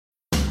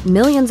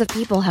Millions of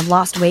people have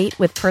lost weight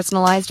with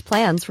personalized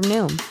plans from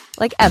Noom.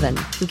 Like Evan,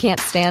 who can't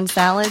stand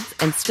salads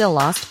and still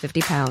lost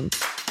 50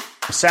 pounds.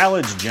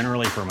 Salads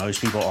generally for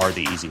most people are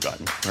the easy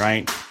button,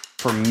 right?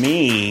 For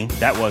me,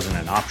 that wasn't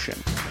an option.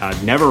 I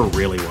never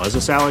really was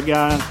a salad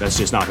guy. That's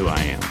just not who I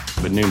am.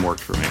 But Noom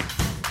worked for me.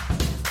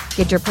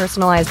 Get your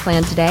personalized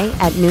plan today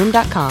at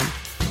Noom.com.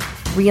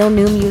 Real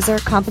Noom user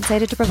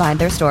compensated to provide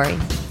their story.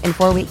 In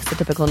 4 weeks, the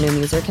typical Noom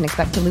user can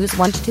expect to lose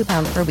 1 to 2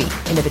 pounds per week.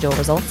 Individual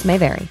results may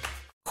vary.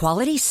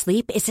 Quality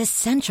sleep is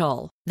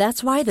essential.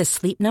 That's why the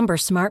Sleep Number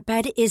Smart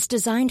Bed is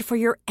designed for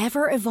your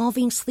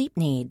ever-evolving sleep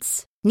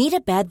needs. Need a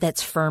bed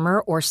that's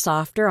firmer or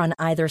softer on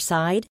either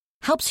side?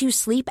 Helps you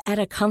sleep at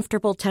a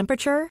comfortable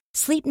temperature?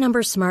 Sleep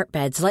Number Smart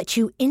Beds let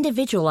you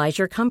individualize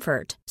your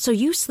comfort, so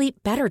you sleep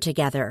better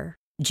together.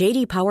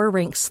 J.D. Power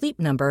ranks Sleep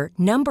Number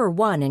number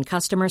 1 in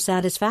customer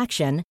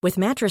satisfaction with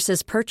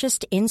mattresses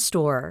purchased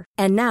in-store.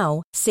 And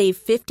now, save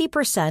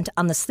 50%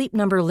 on the Sleep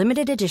Number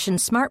Limited Edition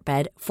Smart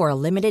Bed for a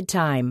limited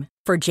time.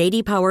 For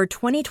J.D. Power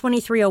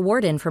 2023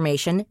 award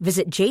information,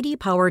 visit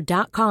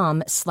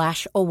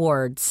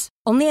jdpower.com/awards.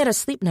 Only at a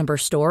Sleep Number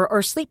store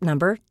or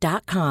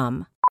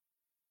sleepnumber.com.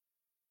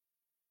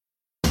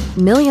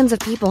 Millions of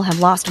people have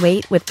lost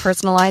weight with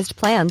personalized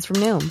plans from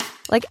Noom.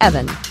 Like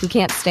Evan, who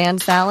can't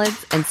stand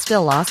salads and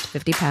still lost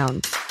 50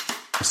 pounds.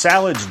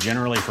 Salads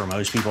generally for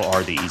most people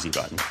are the easy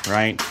button,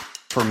 right?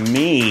 For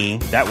me,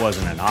 that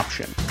wasn't an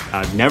option.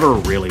 I never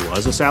really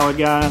was a salad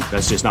guy.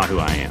 That's just not who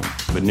I am.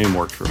 But Noom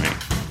worked for me.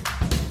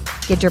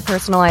 Get your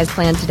personalized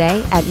plan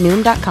today at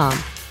Noom.com.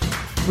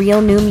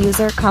 Real Noom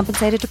user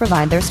compensated to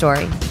provide their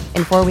story.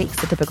 In 4 weeks,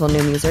 the typical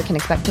Noom user can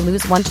expect to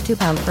lose 1 to 2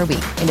 pounds per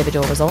week.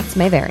 Individual results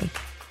may vary.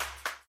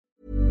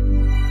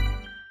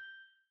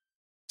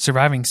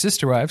 Surviving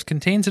Sister Wives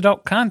contains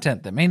adult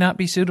content that may not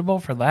be suitable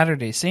for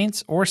Latter-day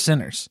Saints or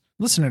sinners.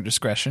 Listener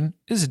discretion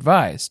is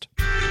advised.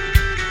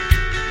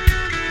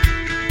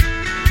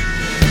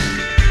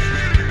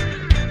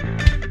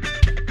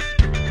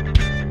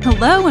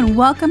 Hello and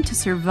welcome to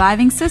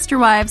Surviving Sister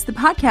Wives, the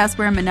podcast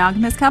where a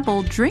monogamous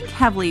couple drink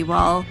heavily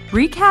while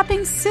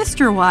recapping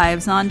Sister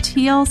Wives on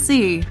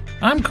TLC.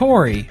 I'm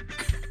Corey.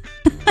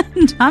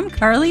 And I'm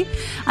Carly.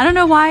 I don't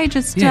know why I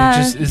just...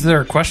 is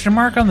there a question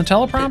mark on the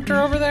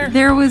teleprompter over there?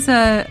 There was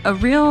a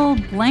real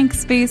blank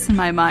space in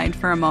my mind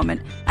for a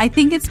moment. I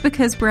think it's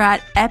because we're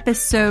at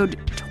episode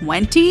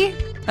 20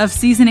 of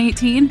season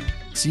 18.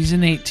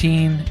 Season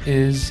 18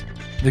 is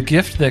the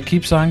gift that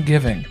keeps on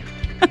giving.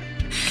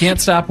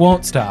 Can't stop,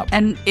 won't stop.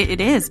 And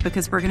it is,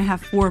 because we're going to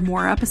have 4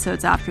 more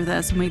episodes after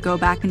this when we go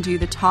back and do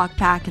the talk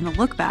back and the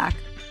look back.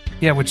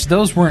 Yeah, which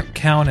those weren't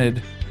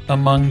counted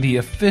among the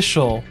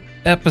official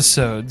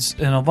episodes,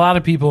 and a lot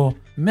of people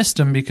missed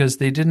them because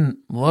they didn't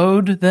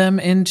load them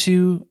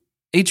into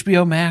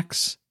HBO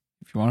Max,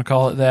 if you want to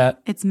call it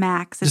that. It's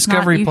Max. It's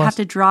Discovery not, you Plus. have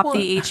to drop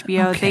the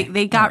HBO. Okay.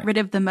 They got rid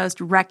of the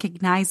most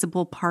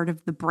recognizable part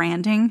of the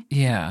branding.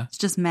 Yeah. It's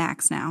just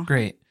Max now.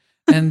 Great.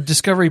 And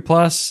Discovery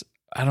Plus,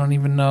 I don't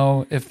even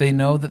know if they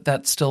know that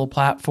that's still a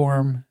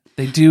platform.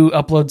 They do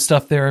upload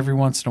stuff there every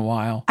once in a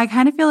while. I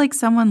kind of feel like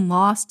someone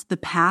lost the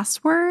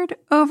password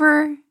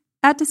over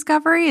at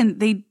Discovery, and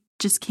they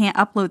just can't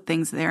upload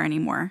things there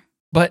anymore.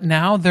 But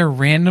now they're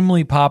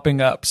randomly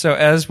popping up. So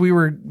as we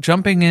were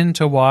jumping in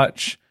to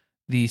watch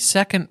the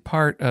second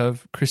part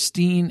of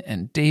Christine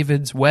and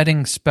David's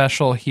wedding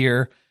special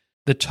here,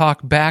 the Talk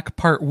Back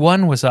Part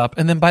 1 was up.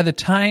 And then by the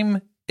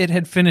time it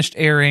had finished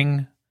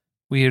airing,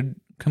 we had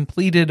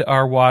completed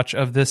our watch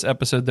of this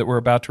episode that we're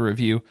about to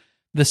review.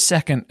 The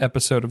second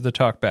episode of the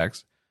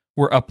Talkbacks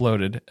were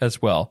uploaded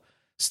as well.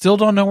 Still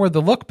don't know where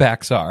the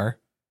lookbacks are.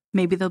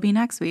 Maybe they'll be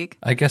next week.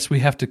 I guess we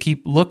have to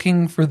keep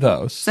looking for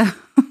those. So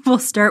we'll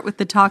start with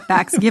the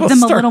talkbacks. Give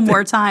them a little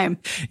more time.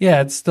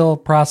 Yeah, it's still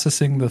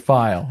processing the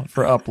file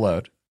for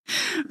upload.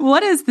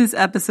 What is this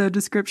episode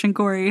description,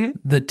 Corey?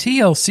 The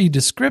TLC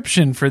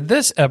description for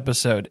this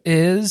episode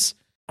is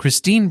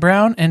Christine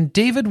Brown and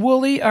David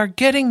Woolley are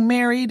getting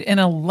married in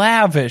a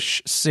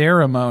lavish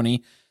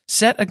ceremony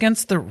set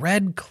against the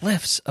red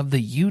cliffs of the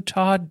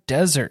Utah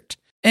desert.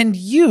 And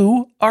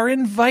you are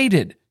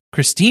invited.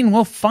 Christine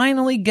will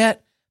finally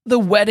get the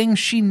wedding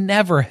she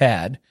never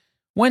had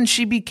when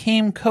she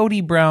became Cody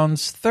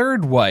Brown's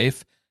third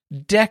wife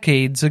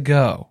decades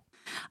ago.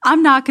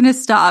 I'm not going to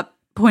stop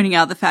pointing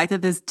out the fact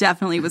that this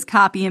definitely was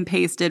copy and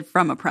pasted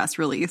from a press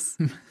release.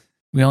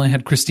 We only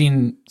had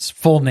Christine's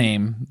full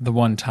name the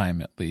one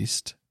time at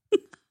least.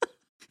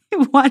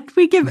 Why did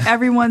we give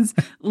everyone's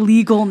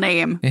legal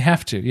name? They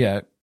have to,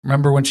 yeah.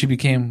 Remember when she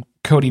became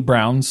Cody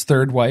Brown's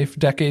third wife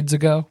decades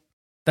ago?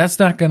 That's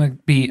not going to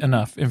be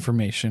enough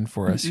information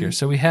for us here.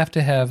 So we have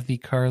to have the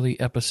Carly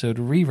episode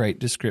rewrite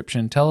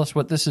description. Tell us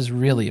what this is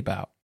really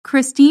about.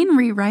 Christine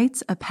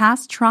rewrites a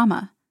past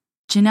trauma.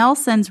 Janelle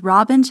sends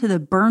Robin to the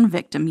burn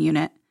victim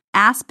unit.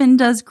 Aspen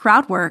does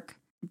crowd work.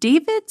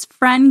 David's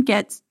friend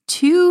gets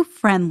too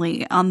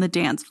friendly on the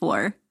dance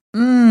floor.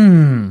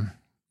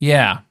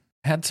 Yeah.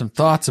 Had some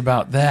thoughts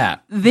about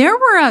that. There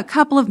were a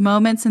couple of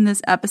moments in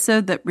this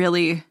episode that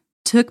really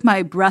took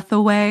my breath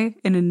away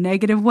in a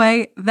negative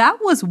way. That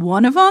was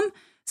one of them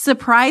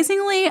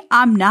Surprisingly,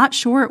 I'm not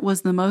sure it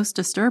was the most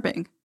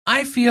disturbing.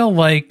 I feel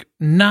like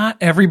not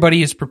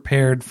everybody is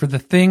prepared for the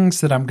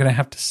things that I'm going to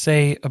have to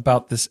say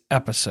about this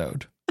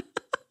episode.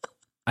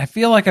 I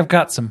feel like I've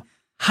got some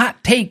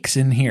hot takes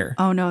in here.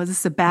 Oh no, is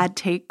this a bad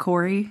take,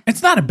 Corey?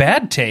 It's not a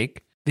bad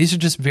take. These are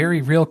just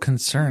very real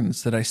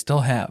concerns that I still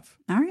have.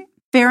 All right.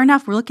 Fair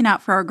enough. We're looking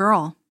out for our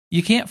girl.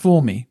 You can't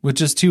fool me with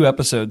just 2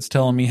 episodes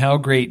telling me how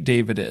great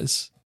David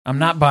is. I'm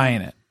not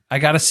buying it. I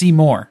got to see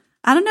more.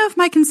 I don't know if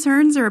my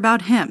concerns are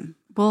about him.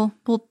 We'll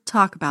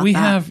talk about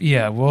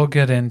that. We'll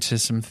get into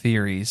some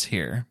theories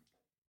here.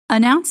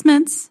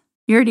 Announcements.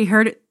 You already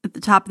heard it at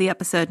the top of the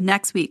episode.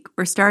 Next week,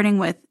 we're starting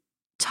with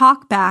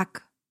Talk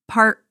Back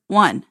Part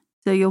 1.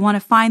 So you'll want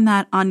to find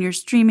that on your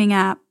streaming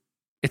app.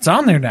 It's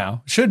on there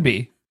now. Should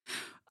be.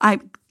 I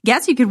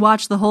guess you could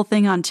watch the whole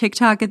thing on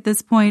TikTok at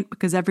this point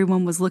because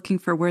everyone was looking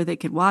for where they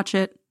could watch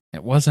it.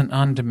 It wasn't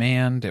on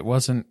demand. It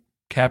wasn't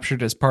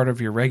captured as part of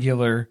your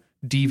regular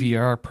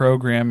DVR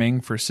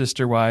programming for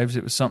Sister Wives.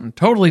 It was something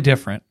totally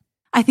different.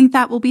 I think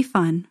that will be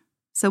fun.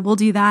 So we'll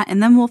do that,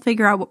 and then we'll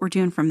figure out what we're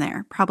doing from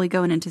there, probably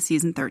going into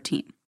season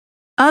 13.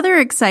 Other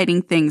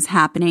exciting things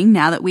happening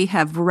now that we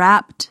have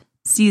wrapped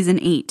season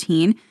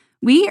 18.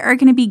 We are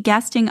going to be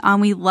guesting on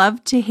We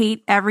Love to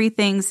Hate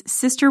Everything's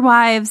Sister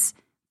Wives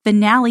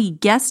finale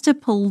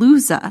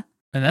Guestapalooza.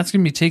 And that's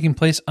going to be taking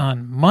place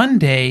on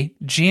Monday,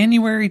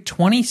 January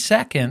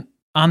 22nd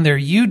on their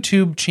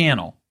YouTube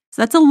channel.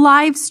 So that's a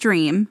live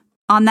stream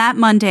on that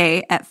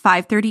Monday at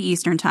 5:30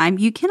 Eastern Time.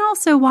 You can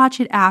also watch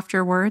it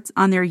afterwards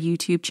on their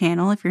YouTube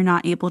channel if you're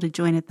not able to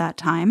join at that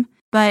time.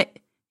 But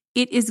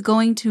it is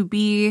going to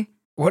be...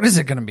 What is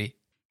it going to be?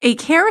 A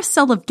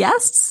carousel of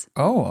guests.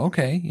 Oh,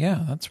 okay.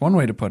 Yeah, that's one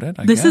way to put it,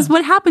 I This guess. is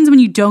what happens when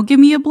you don't give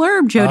me a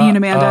blurb, Jody and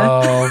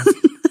Amanda.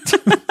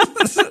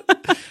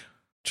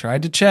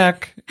 Tried to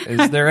check.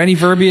 Is there any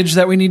verbiage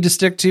that we need to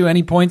stick to?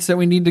 Any points that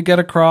we need to get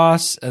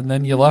across? And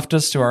then you left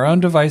us to our own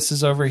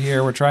devices over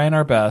here. We're trying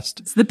our best.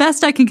 It's the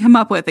best I can come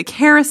up with. A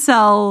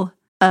carousel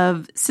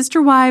of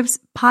Sister Wives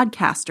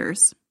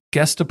podcasters.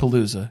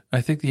 Guestapalooza.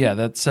 I think,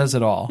 that says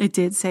it all. It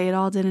did say it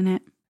all, didn't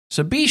it?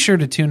 So be sure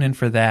to tune in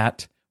for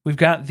that. We've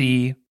got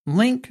the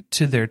link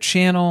to their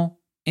channel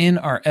in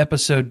our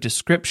episode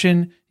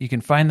description. You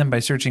can find them by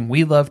searching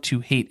We Love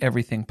to Hate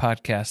Everything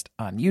podcast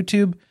on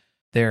YouTube.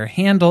 Their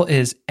handle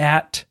is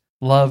at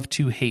Love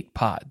to Hate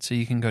Pod. So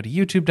you can go to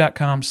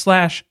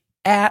youtube.com/@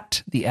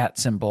 the @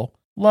 symbol,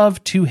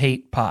 Love to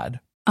Hate Pod.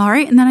 All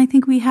right. And then I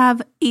think we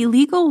have a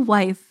legal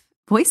wife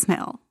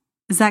voicemail.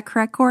 Is that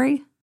correct,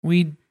 Corey?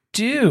 We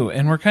do.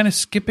 And we're kind of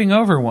skipping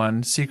over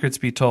one, secrets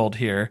be told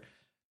here.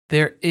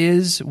 There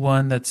is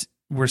one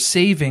we're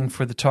saving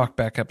for the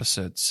talkback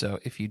episode. So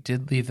if you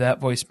did leave that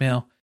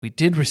voicemail, we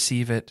did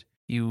receive it.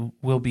 You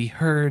will be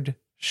heard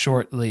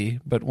shortly,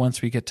 but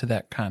once we get to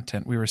that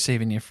content, we were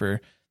saving you for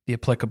the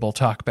applicable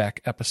talkback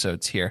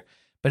episodes here.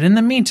 But in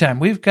the meantime,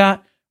 we've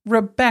got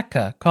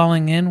Rebecca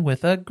calling in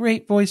with a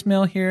great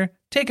voicemail here.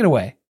 Take it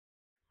away.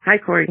 Hi,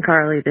 Corey and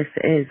Carly. This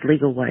is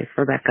legal wife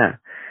Rebecca.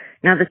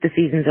 Now that the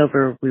season's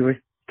over, we were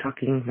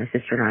talking, my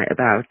sister and I,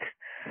 about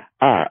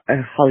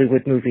a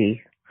Hollywood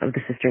movie of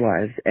the Sister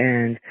Wives,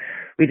 and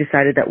we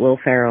decided that Will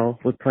Ferrell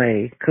would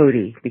play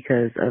Cody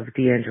because of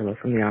D'Angelo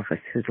from The Office,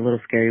 who's a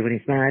little scary when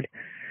he's mad.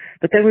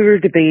 But then we were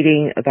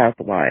debating about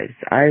the wives.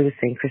 I was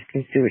saying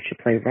Kristen Stewart should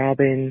play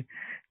Robin,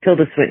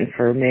 Tilda Swinton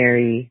for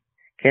Mary,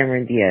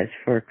 Cameron Diaz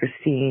for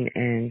Christine,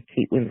 and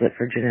Kate Winslet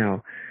for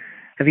Janelle.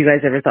 Have you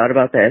guys ever thought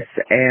about this?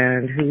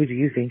 And who do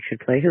you think should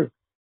play who?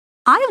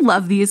 I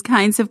love these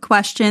kinds of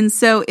questions.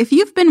 So if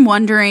you've been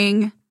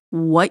wondering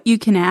what you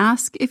can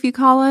ask if you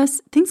call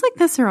us, things like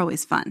this are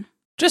always fun.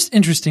 Just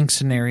interesting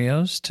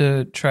scenarios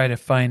to try to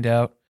find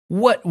out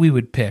what we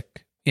would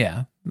pick.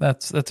 Yeah,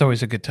 that's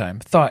always a good time.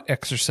 Thought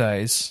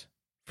exercise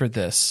for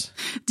this.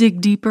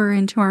 Dig deeper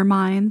into our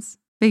minds,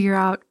 figure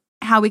out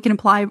how we can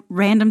apply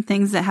random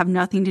things that have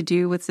nothing to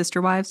do with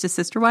Sister Wives to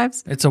Sister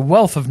Wives. It's a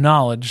wealth of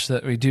knowledge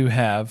that we do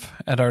have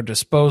at our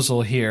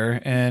disposal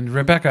here. And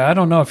Rebecca, I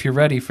don't know if you're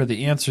ready for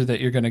the answer that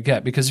you're going to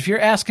get, because if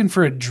you're asking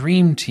for a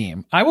dream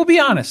team, I will be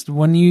honest,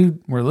 when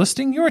you were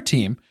listing your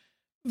team,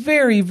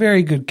 very,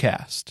 very good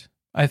cast.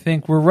 I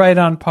think we're right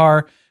on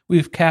par.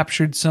 We've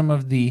captured some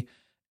of the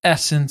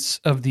essence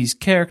of these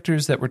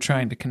characters that we're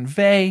trying to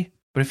convey.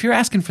 But if you're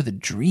asking for the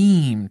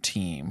dream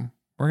team,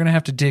 we're going to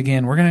have to dig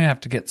in. We're going to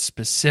have to get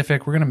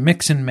specific. We're going to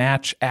mix and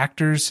match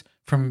actors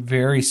from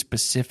very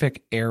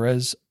specific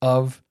eras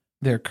of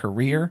their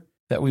career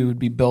that we would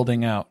be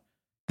building out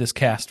this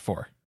cast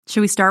for.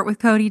 Should we start with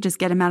Cody? Just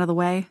get him out of the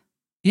way?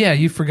 Yeah,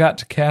 you forgot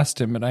to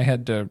cast him, and I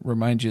had to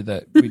remind you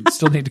that we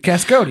still need to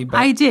cast Cody. But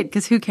I did,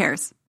 because who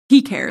cares?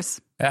 He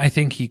cares. I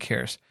think he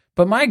cares.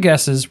 But my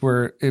guesses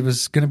were it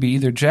was going to be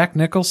either Jack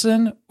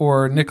Nicholson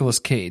or Nicolas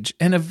Cage,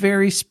 and a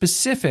very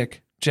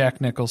specific Jack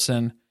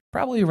Nicholson,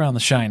 probably around the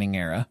Shining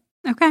era.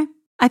 Okay.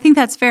 I think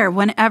that's fair.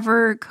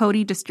 Whenever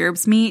Cody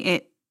disturbs me,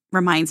 it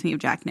reminds me of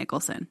Jack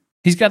Nicholson.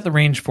 He's got the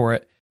range for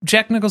it.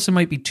 Jack Nicholson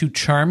might be too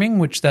charming,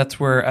 which that's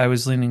where I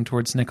was leaning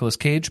towards Nicolas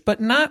Cage, but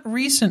not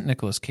recent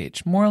Nicolas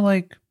Cage, more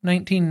like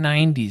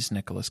 1990s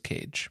Nicolas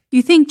Cage.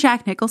 You think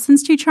Jack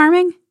Nicholson's too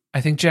charming?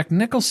 I think Jack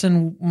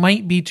Nicholson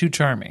might be too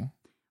charming.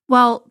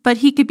 Well, but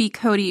he could be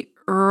Cody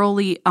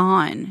early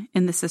on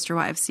in the Sister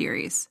Wives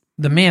series.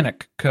 The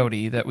manic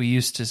Cody that we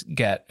used to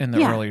get in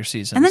the earlier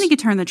seasons. And then he could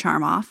turn the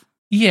charm off.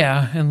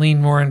 Yeah, and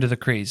lean more into the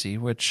crazy,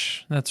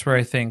 which that's where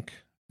I think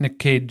Nick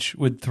Cage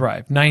would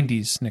thrive.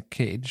 90s Nick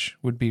Cage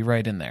would be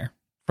right in there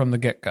from the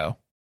get-go.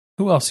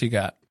 Who else you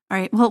got? All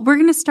right, well, we're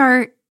going to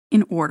start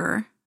in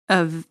order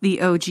of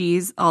the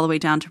OGs all the way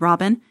down to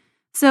Robin.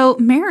 So,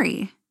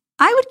 Mary,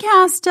 I would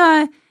cast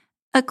a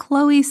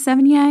Chloe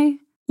Sevigny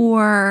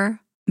or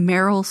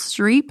Meryl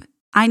Streep.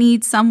 I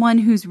need someone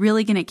who's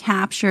really going to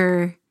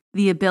capture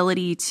the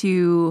ability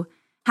to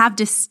have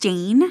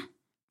disdain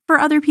for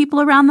other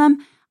people around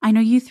them. I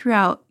know you threw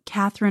out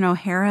Catherine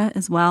O'Hara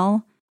as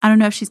well. I don't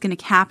know if she's going to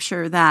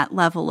capture that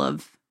level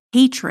of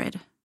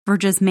hatred for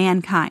just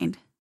mankind.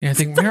 Yeah, I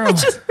think Meryl... It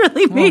just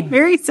really made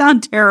Mary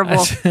sound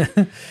terrible.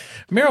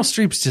 Meryl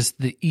Streep's just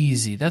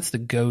that's the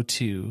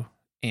go-to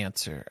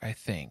answer, I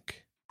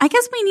think. I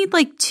guess we need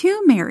like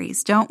two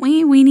Marys, don't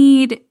we? We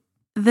need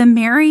the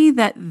Mary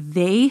that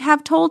they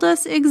have told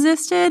us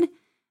existed,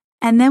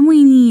 and then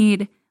we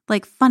need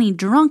like funny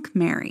drunk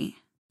Mary.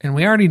 And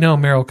we already know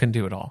Meryl can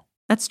do it all.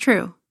 That's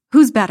true.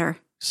 Who's better?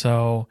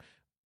 So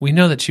we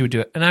know that she would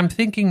do it. And I'm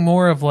thinking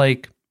more of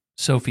like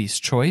Sophie's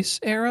Choice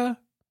era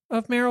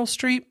of Meryl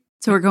Streep.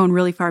 So we're going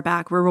really far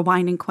back. We're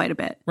rewinding quite a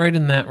bit. Right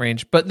in that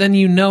range. But then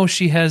you know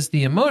she has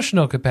the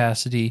emotional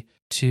capacity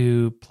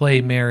to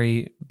play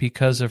Mary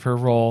because of her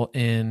role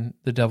in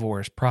The Devil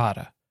Wears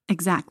Prada.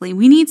 Exactly.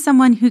 We need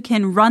someone who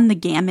can run the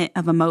gamut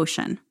of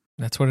emotion.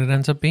 That's what it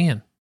ends up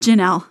being.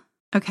 Janelle.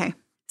 Okay.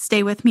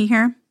 Stay with me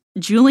here.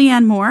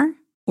 Julianne Moore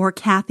or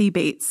Kathy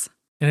Bates?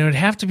 And it would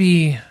have to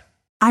be...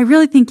 I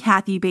really think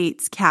Kathy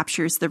Bates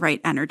captures the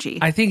right energy.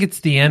 I think it's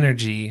the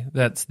energy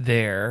that's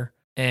there.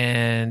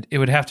 And it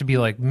would have to be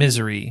like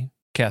Misery,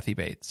 Kathy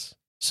Bates.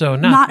 So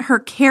not her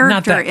character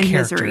not that in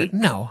character. Misery.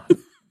 No,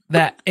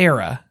 that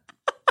era.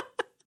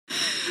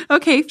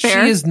 Okay,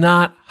 fair. She is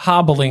not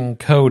hobbling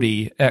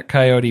Cody at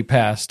Coyote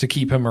Pass to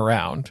keep him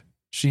around.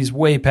 She's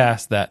way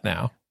past that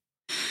now.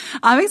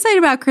 I'm excited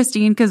about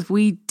Christine because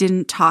we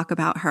didn't talk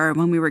about her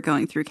when we were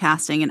going through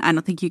casting, and I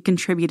don't think you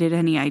contributed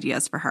any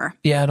ideas for her.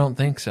 Yeah, I don't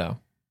think so.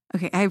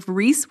 Okay, I have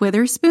Reese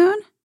Witherspoon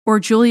or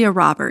Julia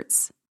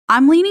Roberts.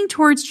 I'm leaning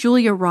towards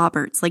Julia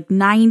Roberts, like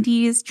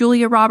 90s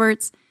Julia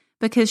Roberts,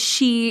 because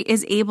she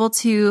is able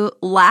to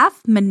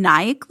laugh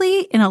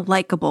maniacally in a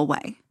likable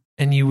way.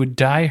 And you would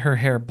dye her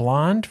hair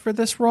blonde for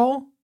this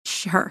role?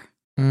 Sure.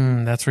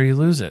 That's where you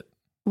lose it.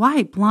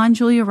 Why? Blonde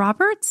Julia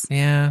Roberts?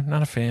 Yeah,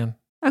 not a fan.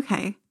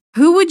 Okay.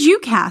 Who would you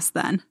cast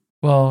then?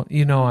 Well,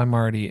 you know I'm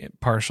already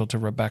partial to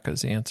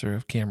Rebecca's answer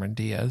of Cameron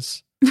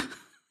Diaz.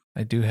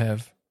 I do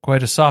have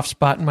quite a soft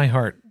spot in my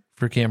heart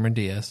for Cameron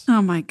Diaz.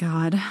 Oh my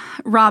God.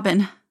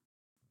 Robin,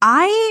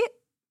 I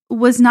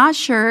was not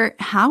sure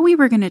how we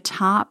were going to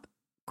top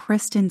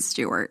Kristen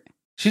Stewart.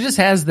 She just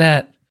has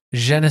that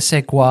je ne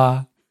sais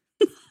quoi,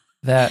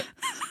 that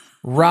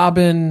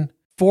Robin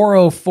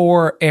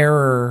 404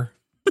 error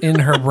in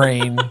her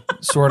brain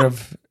sort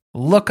of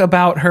look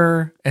about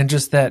her and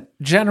just that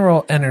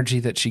general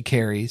energy that she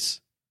carries.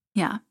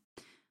 Yeah.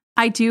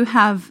 I do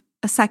have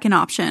a second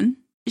option,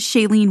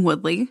 Shailene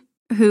Woodley,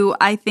 who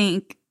I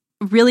think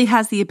really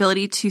has the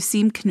ability to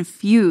seem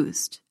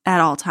confused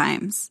at all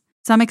times.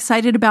 So I'm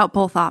excited about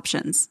both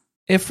options.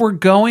 If we're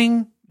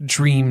going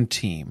dream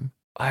team,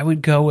 I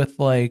would go with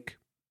like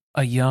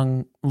a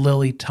young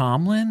Lily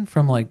Tomlin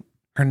from like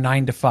her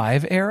 9 to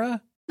 5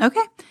 era.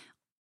 Okay.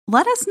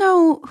 Let us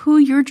know who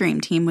your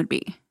dream team would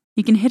be.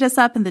 You can hit us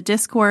up in the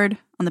Discord,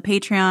 on the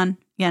Patreon.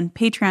 Again,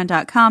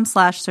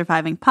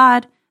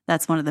 patreon.com/survivingpod.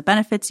 That's one of the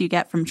benefits you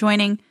get from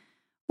joining.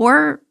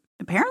 Or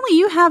apparently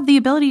you have the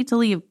ability to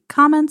leave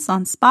comments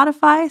on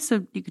Spotify,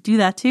 so you could do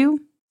that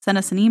too. Send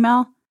us an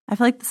email. I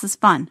feel like this is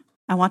fun.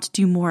 I want to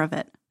do more of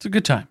it. It's a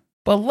good time.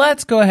 But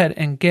let's go ahead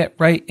and get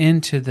right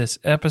into this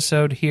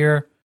episode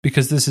here,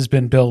 because this has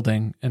been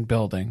building and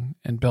building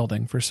and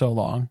building for so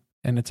long.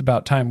 And it's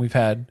about time we've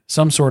had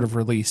some sort of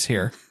release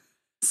here.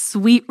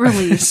 Sweet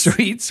release.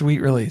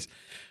 Sweet release.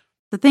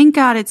 So thank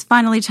God it's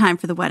finally time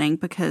for the wedding,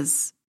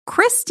 because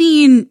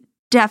Christine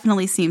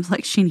definitely seems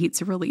like she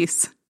needs a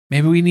release.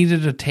 Maybe we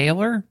needed a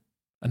tailor?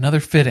 Another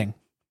fitting,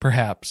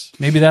 perhaps.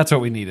 Maybe that's what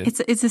we needed.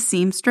 It's a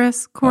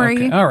seamstress, Corey.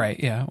 Okay. All right,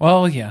 yeah.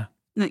 Well, yeah.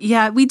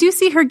 Yeah, we do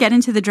see her get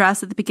into the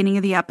dress at the beginning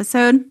of the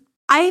episode.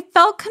 I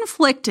felt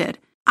conflicted.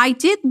 I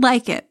did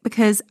like it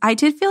because I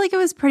did feel like it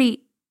was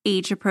pretty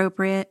age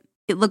appropriate.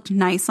 It looked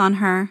nice on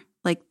her,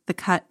 like the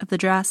cut of the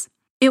dress.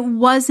 It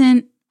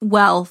wasn't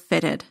well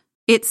fitted.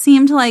 It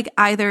seemed like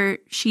either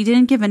she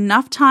didn't give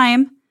enough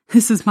time,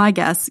 this is my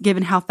guess,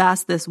 given how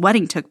fast this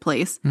wedding took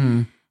place.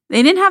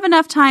 They didn't have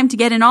enough time to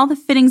get in all the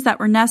fittings that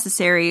were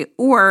necessary,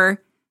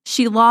 or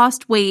she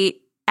lost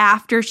weight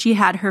after she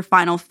had her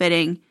final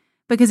fitting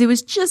because it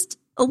was just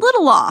a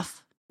little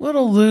off.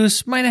 Little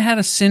loose. Might have had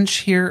a cinch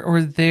here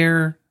or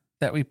there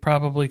that we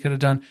probably could have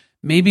done.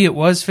 Maybe it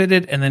was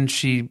fitted and then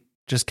she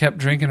just kept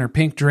drinking her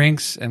pink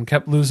drinks and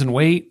kept losing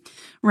weight.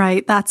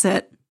 Right, that's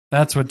it.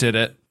 That's what did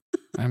it.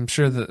 I'm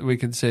sure that we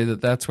could say that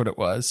that's what it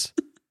was.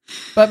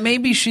 But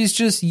maybe she's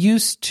just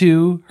used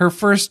to her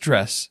first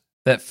dress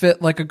that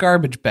fit like a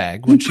garbage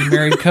bag when she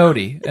married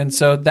Cody. And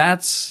so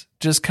that's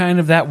just kind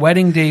of that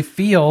wedding day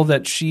feel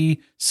that she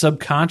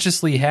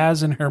subconsciously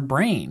has in her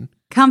brain.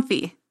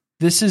 Comfy.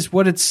 This is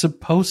what it's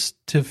supposed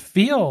to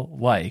feel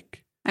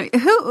like. I mean,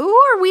 who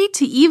are we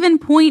to even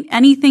point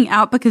anything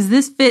out? Because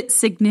this fits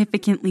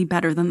significantly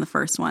better than the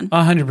first one.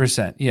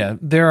 100%. Yeah.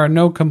 There are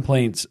no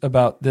complaints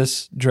about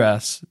this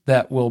dress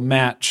that will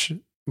match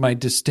my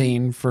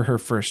disdain for her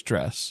first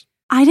dress.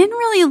 I didn't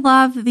really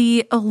love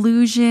the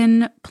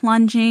illusion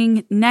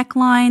plunging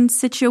neckline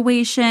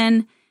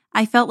situation.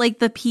 I felt like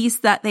the piece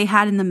that they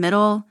had in the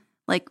middle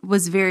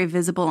was very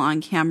visible on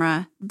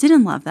camera.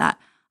 Didn't love that.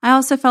 I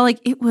also felt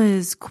like it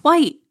was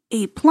quite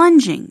a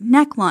plunging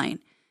neckline.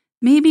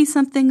 Maybe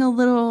something a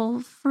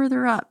little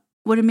further up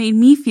would have made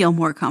me feel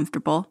more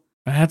comfortable.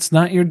 That's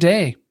not your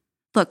day.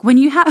 Look, when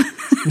you have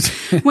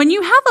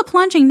a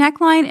plunging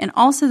neckline and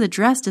also the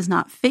dress does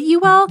not fit you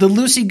well, the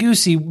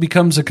loosey-goosey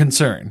becomes a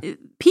concern.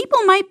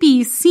 People might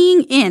be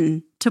seeing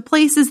in to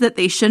places that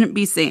they shouldn't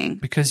be seeing.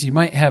 Because you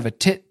might have a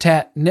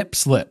tit-tat nip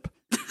slip.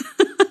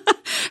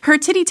 Her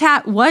titty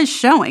tat was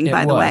showing,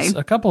 by the way.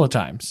 A couple of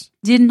times.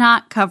 Did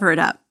not cover it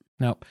up.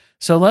 Nope.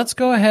 So let's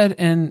go ahead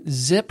and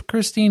zip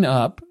Christine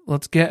up.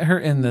 Let's get her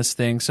in this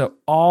thing. So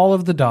all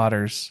of the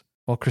daughters,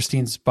 well,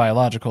 Christine's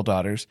biological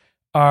daughters,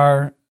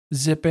 are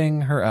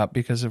zipping her up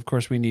because, of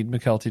course, we need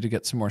McKelty to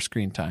get some more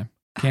screen time.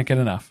 Can't get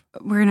enough.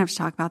 We're going to have to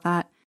talk about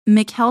that.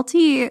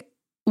 McKelty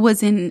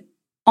was in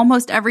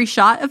almost every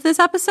shot of this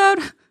episode.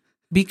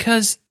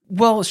 Because,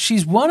 well,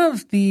 she's one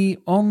of the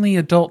only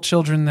adult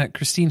children that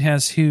Christine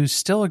has who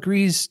still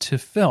agrees to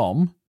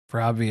film for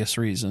obvious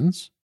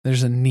reasons.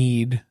 There's a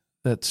need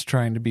that's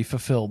trying to be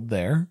fulfilled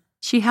there.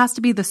 She has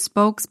to be the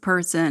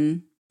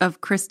spokesperson of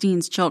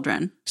Christine's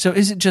children. So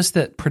is it just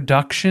that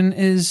production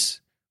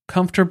is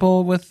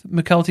comfortable with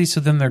McKelty, so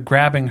then they're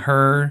grabbing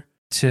her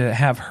to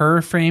have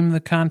her frame the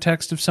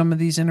context of some of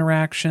these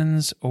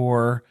interactions?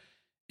 Or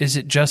is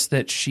it just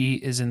that she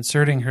is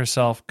inserting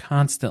herself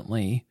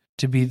constantly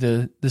to be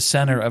the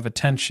center of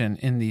attention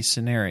in these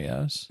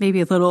scenarios?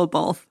 Maybe a little of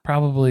both.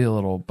 Probably a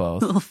little of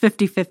both. A little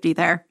 50-50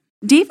 there.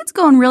 David's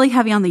going really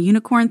heavy on the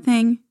unicorn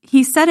thing.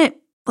 He said it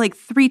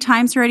 3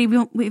 times already.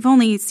 We've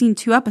only seen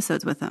 2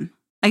 episodes with him.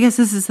 I guess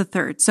this is the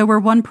 3rd. So we're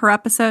 1 per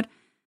episode.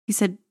 He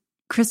said,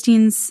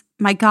 Christine's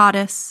my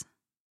goddess,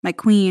 my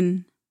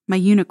queen, my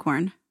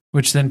unicorn.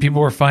 Which then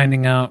people were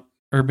finding out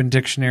Urban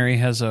Dictionary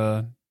has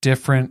a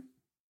different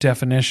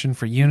definition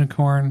for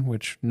unicorn,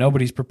 which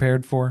nobody's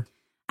prepared for.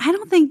 I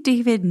don't think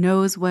David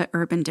knows what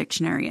Urban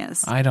Dictionary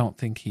is. I don't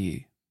think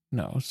he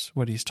knows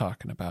what he's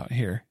talking about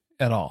here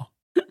at all.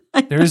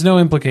 There is no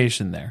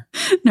implication there.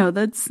 No,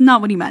 that's not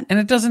what he meant. And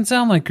it doesn't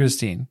sound like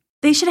Christine.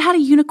 They should have had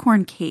a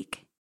unicorn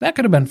cake. That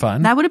could have been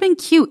fun. That would have been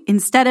cute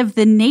instead of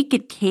the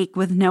naked cake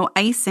with no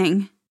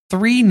icing.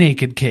 3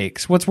 naked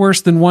cakes. What's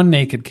worse than 1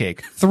 naked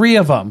cake? 3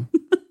 of them.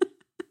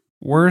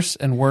 Worse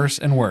and worse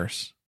and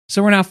worse.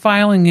 So we're now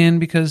filing in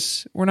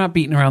because we're not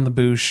beating around the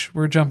bush.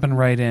 We're jumping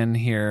right in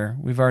here.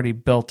 We've already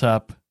built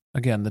up,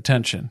 again, the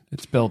tension.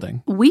 It's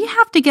building. We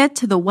have to get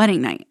to the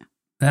wedding night.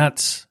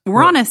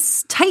 We're on a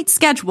tight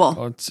schedule.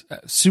 Oh, it's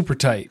super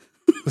tight.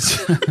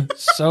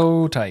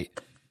 So tight.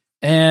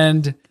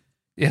 And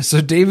yeah,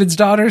 so David's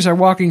daughters are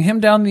walking him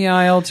down the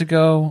aisle to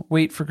go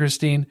wait for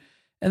Christine.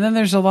 And then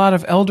there's a lot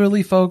of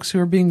elderly folks who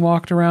are being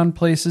walked around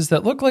places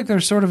that look like they're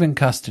sort of in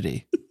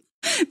custody.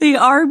 They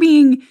are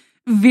being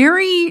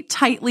very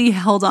tightly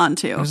held on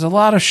to. There's a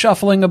lot of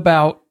shuffling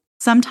about.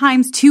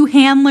 Sometimes 2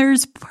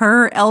 handlers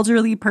per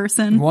elderly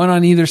person. 1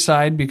 on either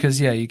side because,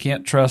 yeah, you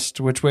can't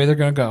trust which way they're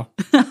going to go.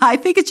 I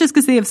think it's just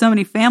because they have so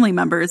many family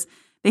members.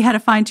 They had to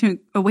find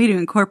a way to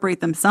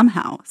incorporate them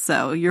somehow.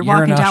 So you're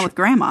walking down with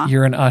grandma.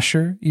 You're an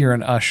usher,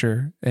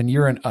 and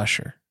you're an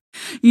usher.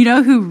 You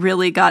know who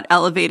really got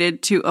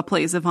elevated to a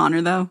place of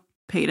honor, though?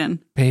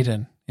 Peyton.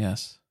 Peyton,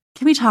 yes.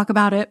 Can we talk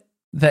about it?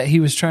 That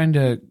he was trying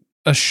to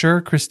assure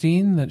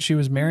Christine that she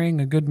was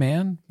marrying a good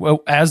man?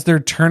 Well, as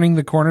they're turning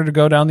the corner to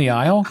go down the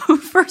aisle?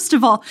 First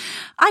of all,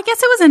 I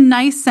guess it was a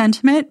nice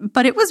sentiment,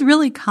 but it was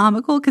really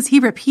comical because he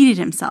repeated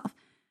himself.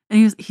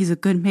 And he's a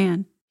good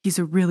man. He's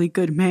a really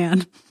good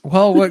man.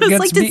 Well, what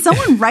gets me... Did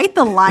someone write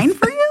the line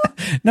for you?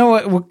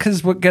 No,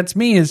 because what gets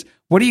me is,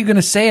 what are you going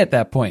to say at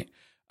that point?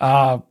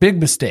 Big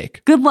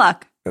mistake. Good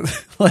luck.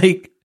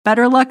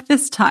 Better luck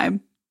this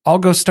time. I'll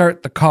go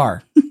start the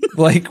car.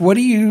 What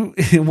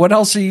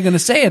else are you going to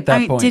say at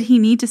that point? Did he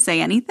need to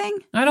say anything?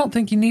 I don't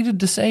think he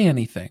needed to say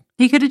anything.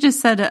 He could have just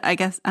said, I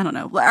guess, I don't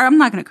know. I'm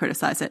not going to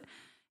criticize it.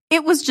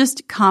 It was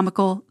just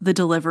comical, the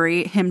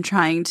delivery, him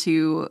trying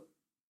to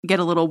get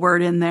a little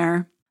word in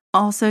there.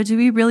 Also, do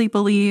we really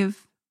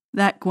believe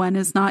that Gwen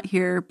is not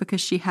here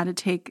because she had to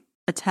take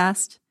a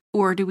test?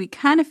 Or do we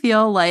kind of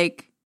feel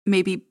like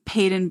maybe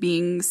Peyton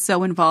being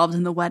so involved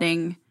in the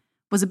wedding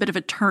was a bit of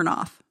a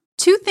turnoff.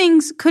 Two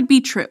things could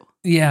be true.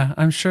 Yeah,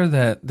 I'm sure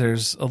that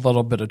there's a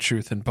little bit of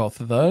truth in both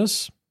of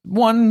those.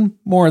 One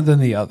more than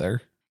the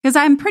other. Because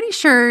I'm pretty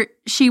sure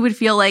she would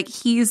feel like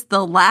he's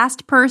the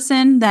last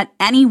person that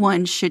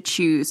anyone should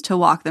choose to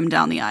walk them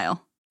down the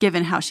aisle,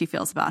 given how she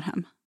feels about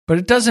him. But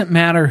it doesn't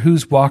matter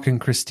who's walking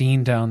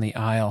Christine down the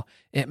aisle.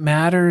 It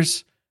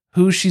matters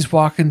who she's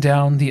walking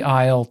down the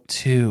aisle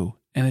to.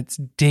 And it's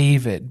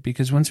David.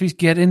 Because once we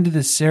get into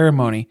this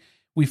ceremony,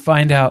 we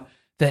find out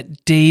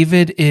that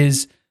David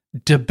is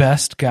the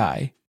best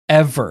guy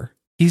ever.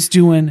 He's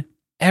doing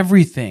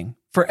everything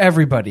for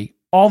everybody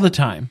all the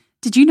time.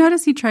 Did you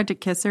notice he tried to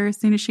kiss her as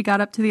soon as she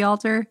got up to the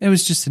altar? It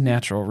was just a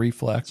natural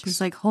reflex. She was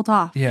like, hold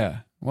off. Yeah.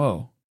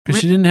 Whoa. Because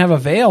she didn't have a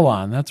veil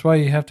on. That's why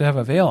you have to have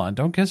a veil on.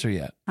 Don't kiss her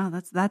yet.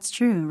 Oh, that's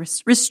true.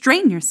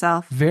 Restrain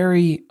yourself.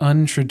 Very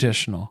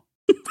untraditional.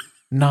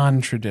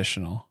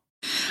 Non-traditional.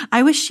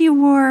 I wish she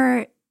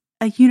wore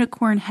a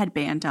unicorn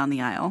headband down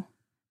the aisle.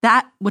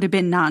 That would have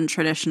been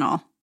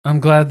non-traditional. I'm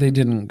glad they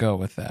didn't go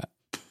with that.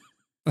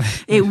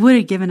 It would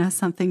have given us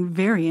something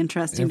very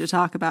interesting to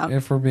talk about.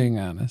 If we're being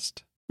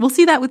honest. We'll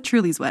see that with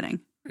Truly's wedding.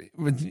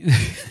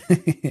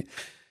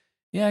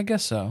 Yeah, I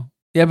guess so.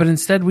 Yeah, but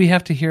instead we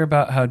have to hear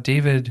about how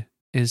David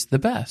is the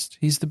best.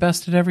 He's the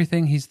best at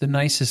everything. He's the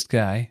nicest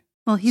guy.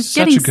 Well, he's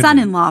Such getting a good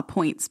son-in-law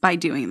points by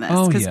doing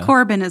this because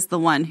Corbin is the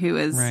one who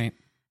is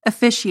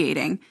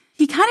officiating.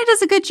 He kind of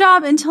does a good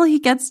job until he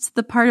gets to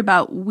the part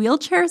about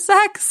wheelchair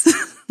sex.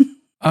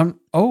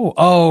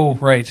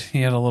 Right.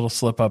 He had a little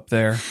slip up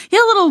there. He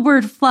had a little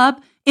word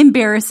flub.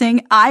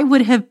 Embarrassing. I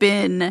would have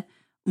been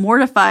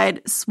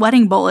mortified,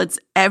 sweating bullets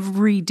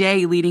every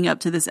day leading up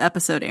to this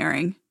episode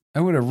airing. I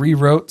would have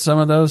rewrote some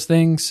of those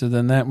things so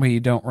then that way you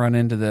don't run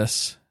into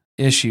this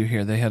issue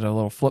here. They had a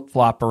little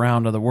flip-flop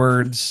around of the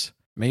words.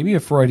 Maybe a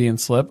Freudian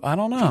slip. I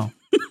don't know.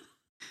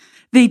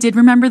 They did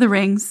remember the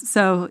rings,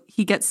 so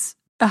he gets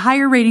a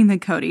higher rating than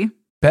Cody.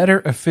 Better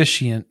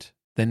officiant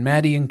than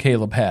Maddie and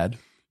Caleb had.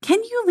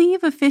 Can you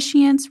leave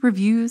officiants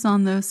reviews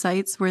on those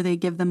sites where they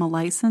give them a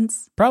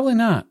license? Probably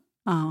not.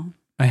 Oh.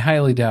 I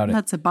highly doubt it.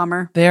 That's a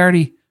bummer. They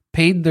already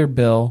paid their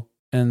bill,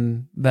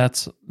 and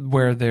that's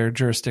where their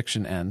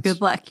jurisdiction ends.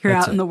 Good luck. You're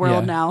out in the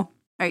world now. All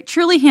right.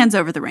 Truly hands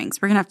over the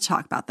rings. We're going to have to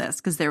talk about this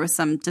because there was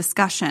some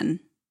discussion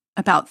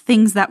about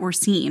things that were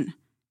seen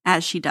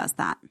as she does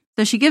that.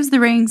 So she gives the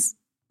rings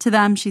to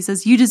them. She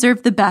says, "You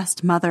deserve the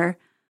best, mother."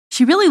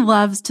 She really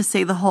loves to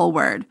say the whole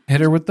word. Hit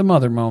her with the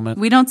mother moment.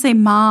 We don't say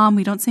mom.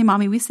 We don't say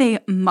mommy. We say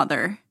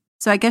mother.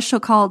 So I guess she'll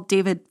call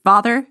David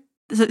father.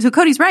 So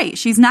Cody's right.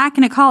 She's not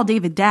going to call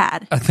David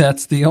dad.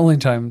 That's the only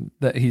time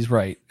that he's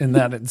right in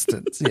that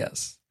instance.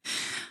 Yes.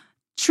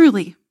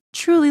 Truly,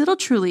 little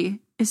Truly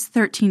is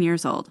 13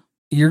 years old.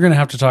 You're going to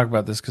have to talk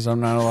about this because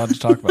I'm not allowed to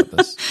talk about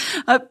this.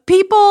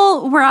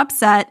 People were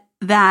upset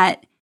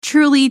that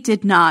Truly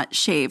did not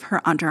shave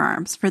her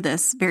underarms for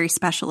this very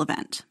special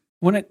event.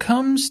 When it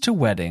comes to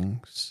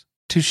weddings,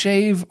 to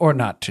shave or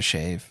not to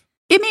shave?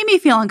 It made me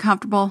feel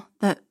uncomfortable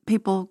that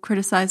people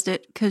criticized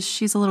it because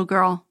she's a little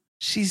girl.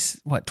 She's,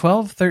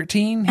 12,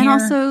 13 here? And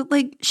also,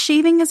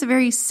 shaving is a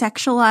very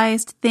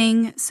sexualized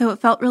thing, so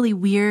it felt really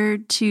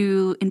weird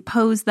to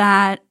impose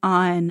that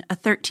on a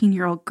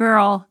 13-year-old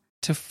girl.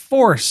 To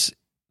force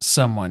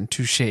someone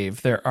to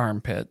shave their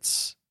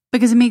armpits.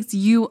 Because it makes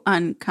you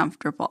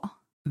uncomfortable.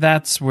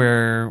 That's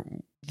where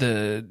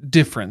the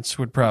difference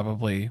would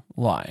probably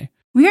lie.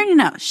 We already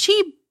know.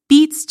 She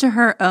beats to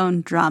her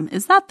own drum.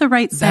 Is that the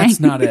right saying? That's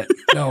not it.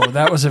 No,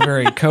 that was a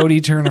very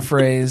Cody turn of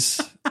phrase.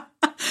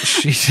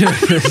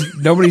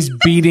 Nobody's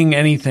beating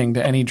anything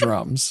to any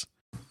drums,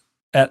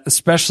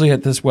 especially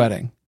at this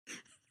wedding.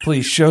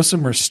 Please show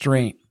some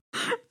restraint.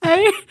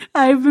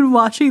 I've been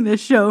watching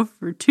this show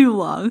for too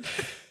long.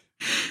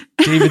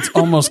 David's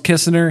almost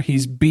kissing her.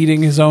 He's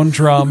beating his own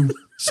drum,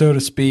 so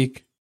to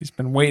speak. He's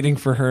been waiting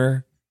for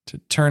her to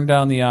turn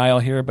down the aisle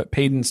here, but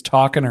Peyton's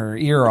talking her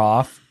ear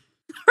off.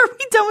 Are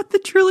we done with the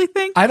Truly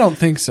thing? I don't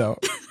think so.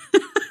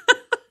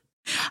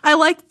 I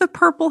like the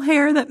purple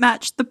hair that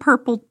matched the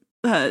purple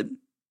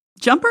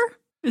jumper.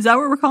 Is that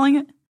what we're calling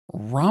it?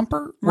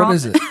 Romper? What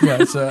is it? Yeah,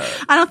 it's a.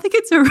 I don't think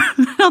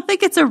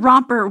it's a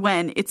romper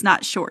when it's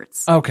not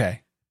shorts.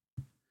 Okay.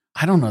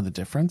 I don't know the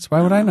difference.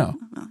 Why would I know?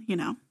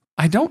 Well,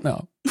 I don't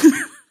know.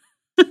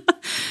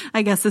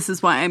 I guess this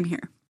is why I'm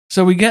here.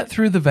 So we get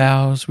through the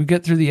vows. We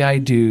get through the I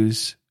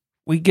do's.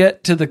 We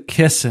get to the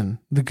kissing,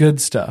 the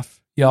good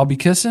stuff. Y'all be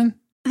kissing?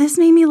 This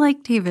made me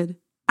like David.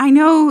 I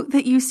know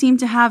that you seem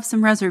to have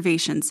some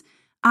reservations.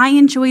 I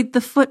enjoyed the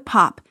foot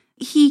pop.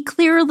 He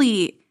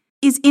clearly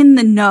is in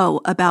the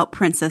know about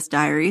Princess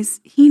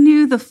Diaries. He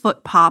knew the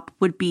foot pop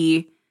would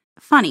be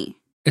funny.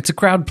 It's a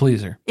crowd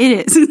pleaser. It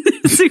is.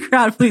 It's a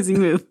crowd pleasing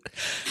move.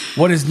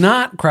 What is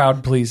not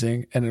crowd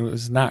pleasing, and it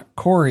was not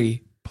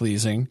Corey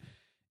pleasing,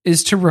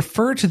 is to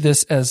refer to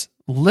this as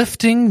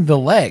lifting the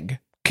leg.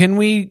 Can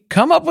we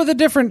come up with a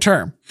different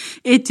term?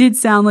 It did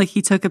sound like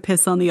he took a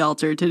piss on the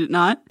altar, did it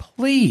not?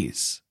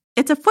 Please.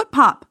 It's a foot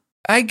pop.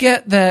 I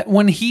get that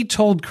when he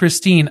told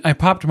Christine, I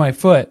popped my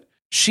foot,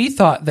 she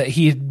thought that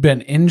he had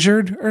been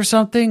injured or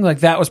something. Like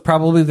that was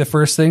probably the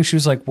first thing. She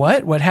was like,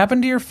 what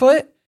happened to your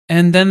foot?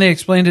 And then they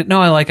explained it.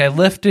 No, I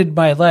lifted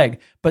my leg.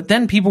 But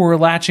then people were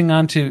latching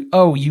on to,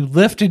 oh, you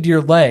lifted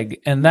your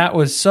leg. And that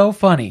was so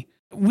funny.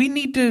 We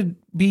need to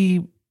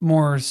be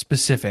more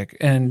specific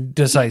and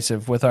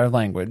decisive with our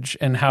language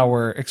and how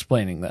we're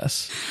explaining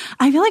this.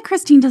 I feel like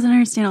Christine doesn't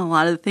understand a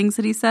lot of the things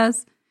that he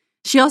says.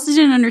 She also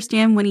didn't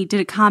understand when he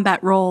did a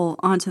combat roll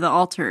onto the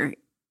altar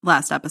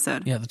last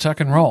episode. Yeah, the tuck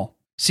and roll.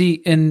 See,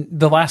 in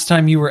the last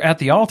time you were at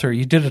the altar,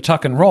 you did a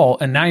tuck and roll,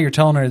 and now you're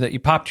telling her that you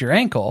popped your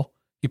ankle,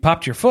 you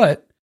popped your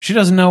foot. She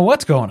doesn't know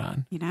what's going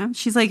on. You know,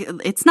 she's like,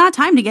 it's not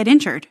time to get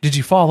injured. Did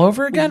you fall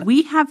over again?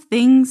 We have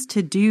things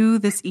to do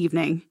this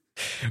evening.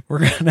 We're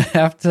gonna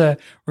have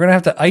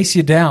to ice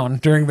you down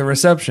during the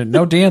reception.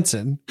 No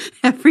dancing.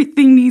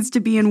 Everything needs to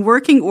be in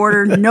working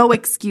order. No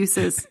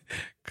excuses.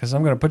 Because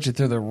I'm gonna put you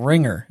through the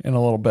ringer in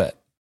a little bit.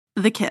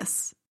 The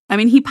kiss. I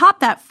mean, he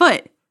popped that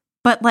foot,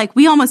 but like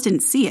we almost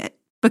didn't see it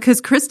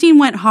because Christine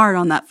went hard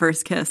on that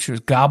first kiss. She was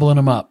gobbling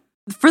him up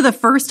for the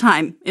first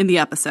time in the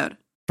episode.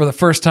 For the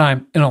first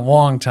time in a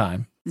long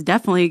time. It's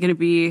definitely going to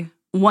be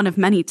one of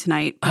many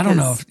tonight. I don't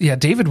know.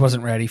 David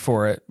wasn't ready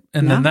for it.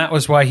 And then that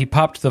was why he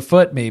popped the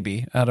foot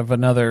maybe out of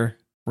another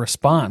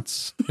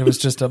response. It was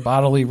just a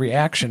bodily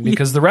reaction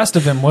because the rest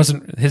of him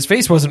his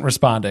face wasn't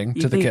responding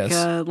to the kiss.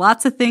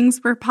 Lots of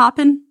things were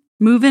popping,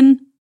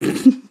 moving.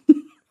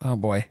 Oh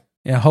boy.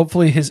 Yeah,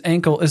 hopefully his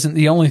ankle isn't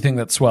the only thing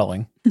that's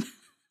swelling.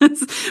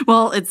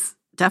 Well, it's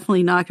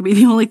definitely not going to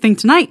be the only thing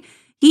tonight.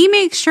 He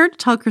makes sure to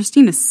tell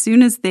Christine as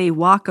soon as they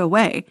walk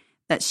away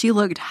that she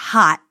looked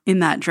hot in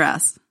that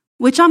dress,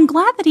 which I'm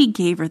glad that he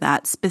gave her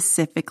that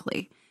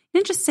specifically. He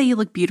didn't just say you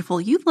look beautiful,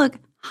 you look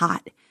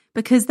hot,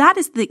 because that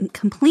is the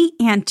complete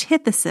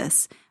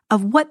antithesis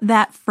of what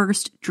that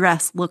first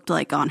dress looked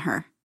like on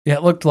her. Yeah,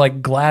 it looked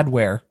like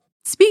Gladware.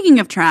 Speaking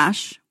of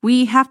trash,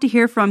 we have to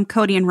hear from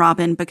Cody and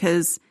Robin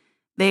because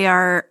they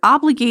are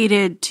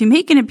obligated to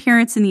make an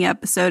appearance in the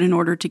episode in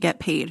order to get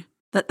paid.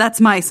 That's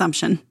my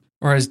assumption.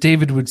 Or as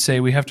David would say,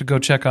 we have to go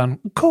check on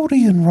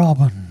Cody and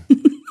Robin.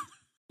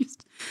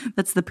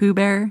 That's the Pooh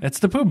Bear? That's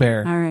the Pooh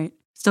Bear. All right.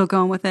 Still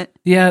going with it?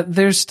 Yeah,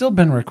 there's still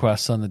been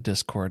requests on the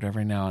Discord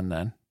every now and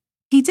then.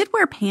 He did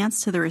wear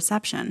pants to the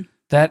reception.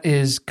 That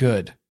is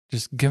good.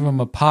 Just give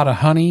him a pot of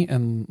honey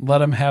and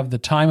let him have the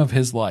time of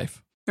his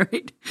life. All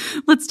right.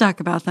 Let's talk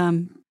about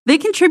them. They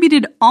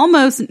contributed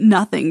almost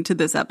nothing to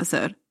this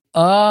episode.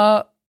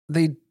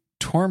 They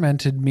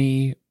tormented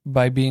me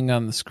by being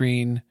on the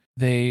screen.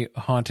 They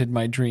haunted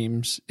my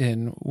dreams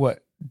in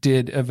what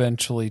did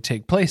eventually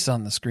take place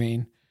on the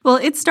screen. Well,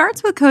 it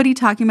starts with Cody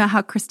talking about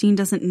how Christine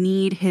doesn't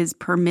need his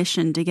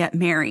permission to get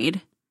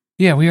married.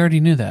 Yeah, we already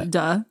knew that.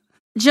 Duh.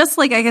 Just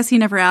like I guess he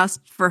never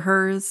asked for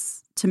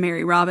hers to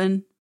marry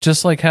Robin.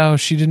 Just like how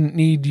she didn't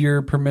need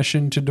your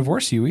permission to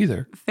divorce you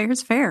either.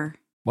 Fair's fair.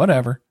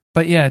 Whatever.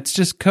 But yeah, it's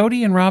just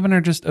Cody and Robin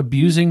are just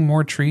abusing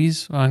more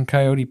trees on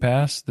Coyote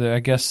Pass. I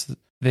guess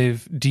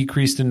they've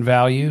decreased in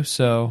value,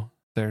 so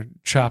they're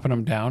chopping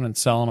them down and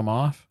selling them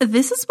off.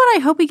 This is what I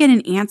hope we get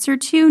an answer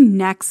to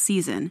next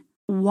season.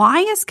 Why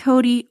is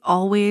Cody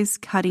always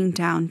cutting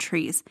down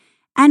trees?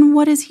 And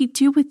what does he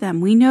do with them?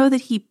 We know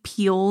that he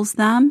peels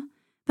them,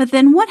 but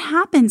then what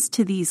happens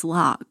to these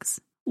logs?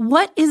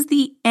 What is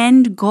the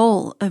end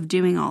goal of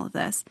doing all of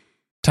this?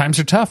 Times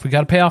are tough. We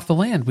got to pay off the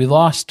land. We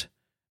lost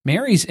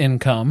Mary's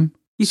income.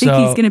 You think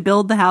he's going to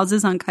build the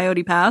houses on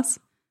Coyote Pass?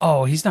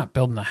 Oh, he's not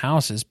building the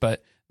houses,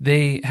 but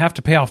they have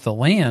to pay off the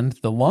land,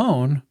 the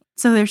loan.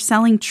 So they're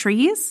selling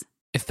trees?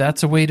 If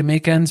that's a way to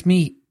make ends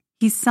meet.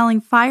 He's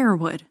selling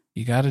firewood.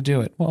 You got to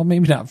do it. Well,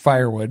 maybe not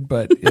firewood,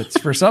 but it's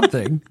for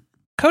something.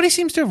 Cody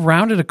seems to have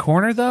rounded a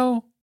corner,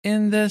 though,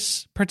 in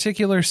this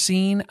particular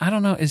scene. I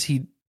don't know. Is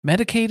he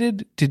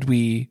medicated? Did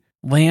we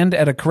land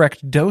at a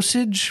correct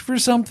dosage for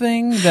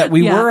something that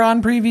we were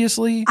on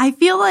previously? I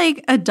feel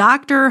like a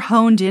doctor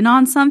honed in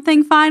on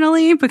something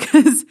finally,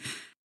 because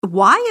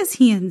why is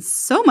he in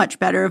so much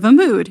better of a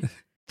mood?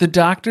 The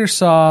doctor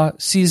saw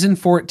season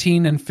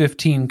 14 and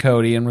 15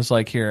 Cody and was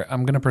like, here,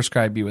 I'm going to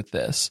prescribe you with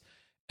this.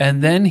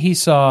 And then he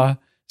saw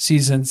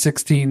season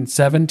 16,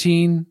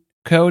 17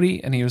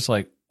 Cody, and he was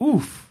like,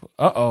 oof,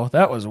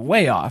 that was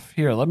way off.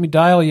 Here, let me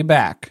dial you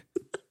back.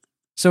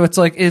 So it's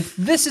like, if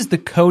this is the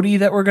Cody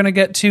that we're going to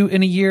get to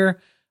in a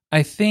year,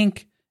 I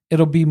think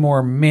it'll be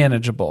more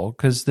manageable,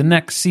 because the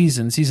next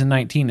season, season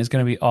 19, is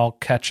going to be all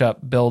catch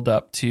up, build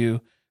up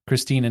to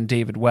Christine and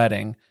David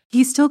wedding.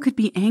 He still could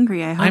be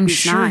angry. I'm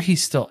sure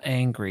he's still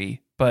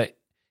angry, but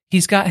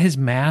he's got his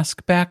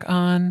mask back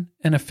on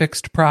and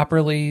affixed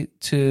properly,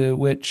 to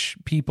which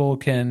people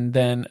can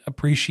then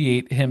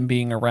appreciate him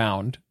being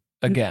around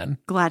again.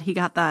 Glad he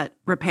got that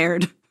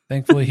repaired.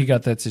 Thankfully, he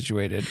got that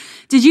situated.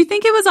 Did you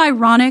think it was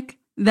ironic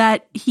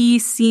that he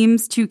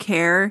seems to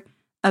care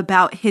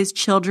about his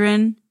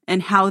children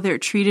and how they're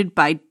treated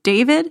by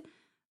David,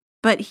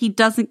 but he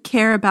doesn't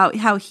care about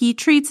how he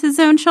treats his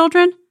own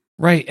children?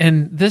 Right,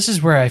 and this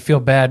is where I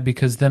feel bad,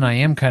 because then I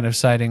am kind of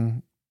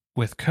siding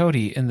with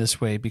Cody in this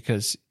way,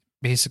 because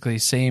basically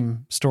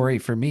same story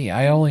for me.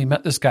 I only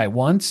met this guy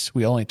once.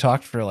 We only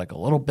talked for like a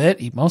little bit.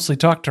 He mostly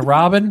talked to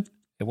Robin.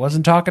 It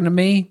wasn't talking to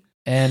me.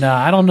 And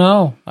I don't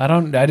know. I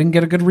didn't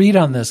get a good read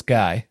on this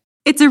guy.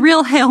 It's a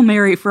real Hail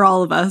Mary for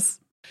all of us.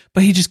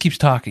 But he just keeps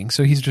talking.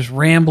 So he's just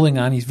rambling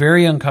on. He's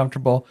very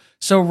uncomfortable.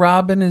 So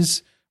Robin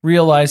is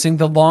realizing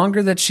the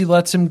longer that she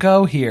lets him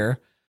go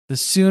here, the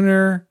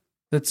sooner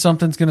that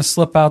something's going to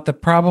slip out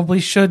that probably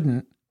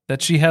shouldn't,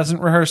 that she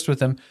hasn't rehearsed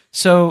with him.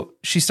 So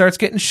she starts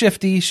getting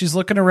shifty. She's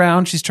looking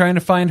around. She's trying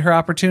to find her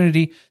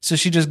opportunity. So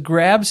she just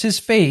grabs his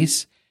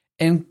face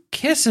and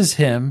kisses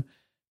him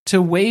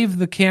to wave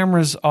the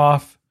cameras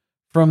off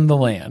from the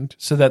land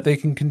so that they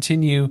can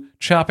continue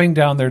chopping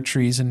down their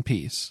trees in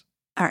peace.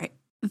 All right.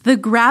 The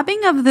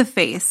grabbing of the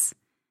face.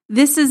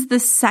 This is the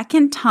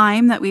second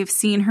time that we've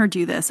seen her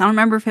do this. I don't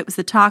remember if it was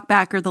the talk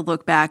back or the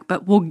look back,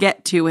 but we'll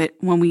get to it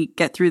when we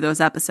get through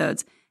those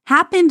episodes.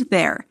 Happened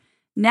there.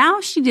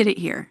 Now she did it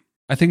here.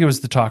 I think it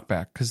was the talk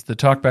back, because the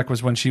talk back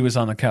was when she was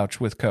on the couch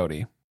with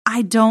Cody.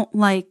 I don't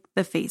like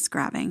the face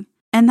grabbing.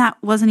 And that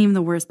wasn't even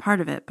the worst part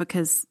of it,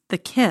 because the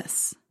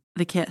kiss.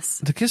 The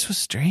kiss was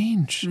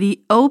strange.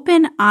 The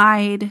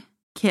open-eyed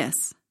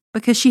kiss,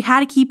 because she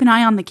had to keep an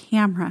eye on the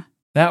camera.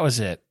 That was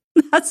it.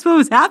 That's what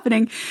was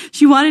happening.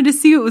 She wanted to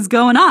see what was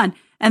going on.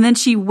 And then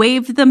she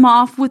waved them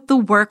off with the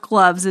work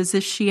gloves as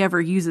if she ever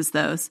uses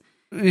those.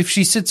 If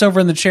she sits over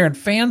in the chair and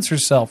fans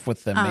herself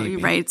with them, maybe. Oh, you're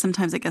right.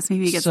 Sometimes I guess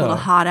maybe it gets a little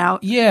hot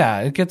out.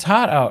 Yeah, it gets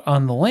hot out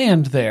on the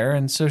land there.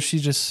 And so she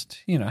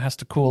just, has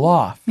to cool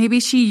off. Maybe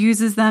she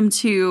uses them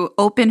to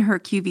open her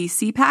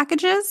QVC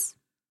packages,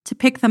 to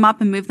pick them up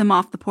and move them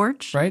off the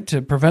porch. Right,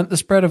 to prevent the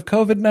spread of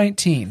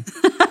COVID-19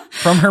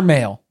 from her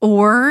mail.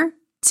 Or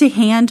to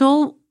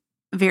handle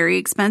very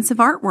expensive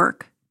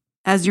artwork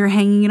as you're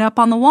hanging it up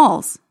on the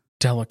walls.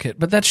 Delicate,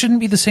 but that shouldn't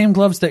be the same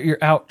gloves that you're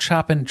out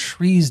chopping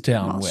trees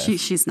down with.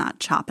 She's not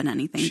chopping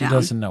anything down. She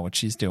doesn't know what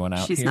she's doing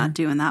out here. She's not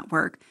doing that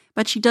work.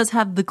 But she does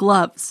have the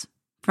gloves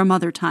from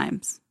other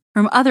times,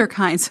 from other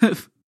kinds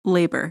of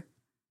labor.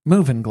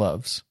 Moving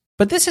gloves.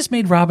 But this has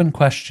made Robin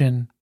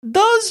question,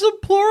 does a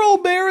plural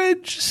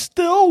marriage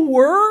still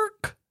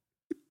work?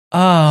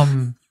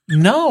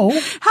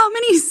 No. How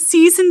many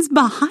seasons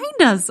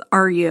behind us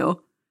are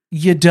you?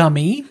 You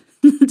dummy.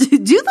 Do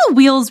the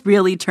wheels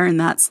really turn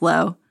that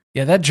slow?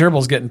 Yeah, that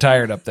gerbil's getting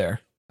tired up there.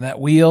 That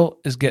wheel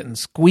is getting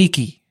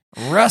squeaky,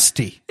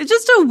 rusty. It's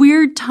just a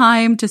weird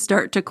time to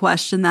start to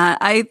question that.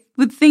 I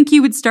would think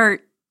you would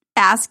start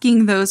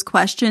asking those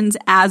questions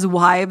as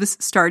wives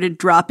started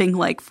dropping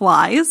like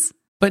flies.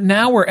 But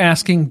now we're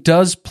asking,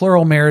 does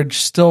plural marriage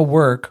still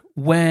work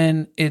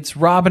when it's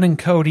Robin and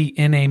Cody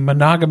in a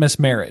monogamous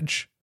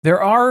marriage?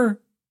 There are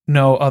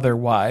no other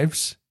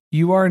wives.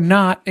 You are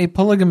not a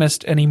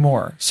polygamist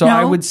anymore. So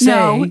I would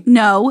say...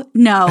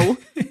 No.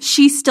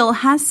 She still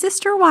has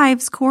sister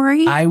wives,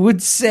 Corey. I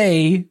would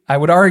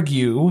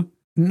argue,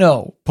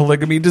 no,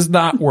 polygamy does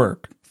not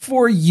work.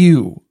 For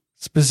you,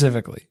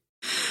 specifically.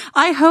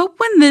 I hope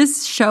when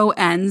this show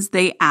ends,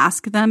 they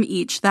ask them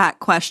each that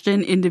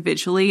question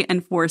individually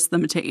and force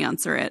them to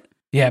answer it.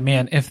 Yeah,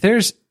 man, if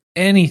there's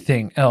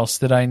anything else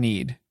that I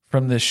need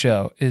from this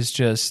show is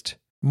just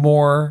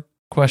more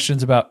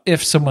questions about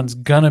if someone's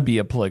gonna be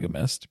a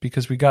polygamist,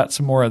 because we got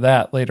some more of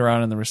that later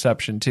on in the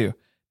reception too.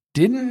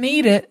 Didn't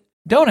need it.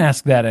 Don't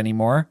ask that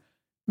anymore.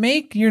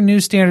 Make your new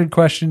standard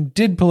question,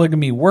 did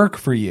polygamy work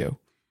for you?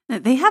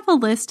 They have a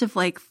list of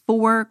like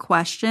 4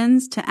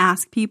 questions to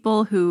ask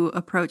people who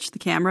approach the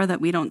camera that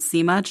we don't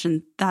see much,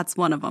 and that's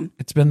one of them.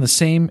 It's been the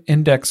same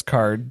index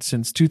card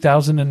since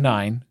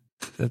 2009.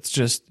 That's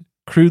just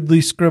crudely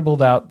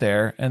scribbled out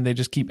there, and they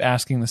just keep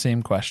asking the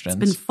same questions.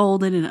 It's been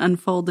folded and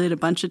unfolded a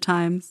bunch of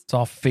times. It's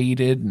all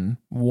faded and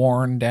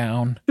worn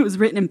down. It was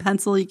written in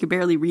pencil. You could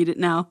barely read it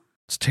now.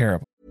 It's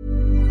terrible.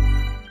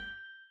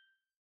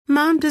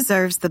 Mom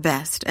deserves the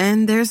best,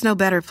 and there's no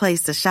better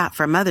place to shop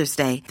for Mother's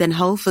Day than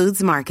Whole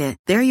Foods Market.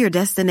 They're your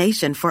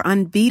destination for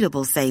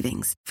unbeatable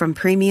savings, from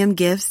premium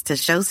gifts to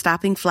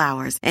show-stopping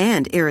flowers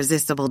and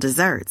irresistible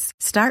desserts.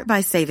 Start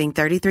by saving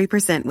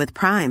 33% with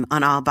Prime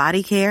on all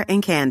body care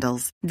and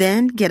candles.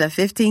 Then get a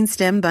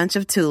 15-stem bunch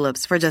of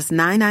tulips for just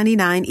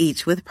 $9.99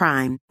 each with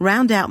Prime.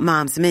 Round out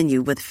Mom's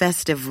menu with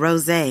festive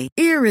rosé,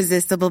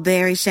 irresistible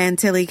berry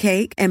chantilly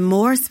cake, and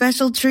more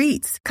special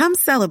treats. Come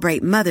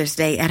celebrate Mother's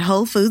Day at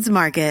Whole Foods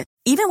Market.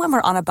 Even when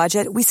we're on a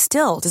budget, we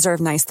still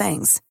deserve nice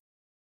things.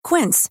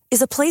 Quince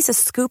is a place to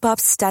scoop up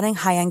stunning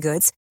high-end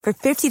goods for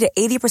 50 to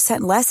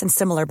 80% less than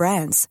similar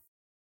brands.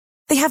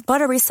 They have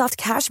buttery soft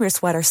cashmere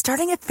sweaters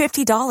starting at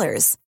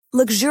 $50,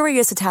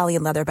 luxurious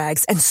Italian leather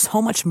bags, and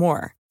so much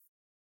more.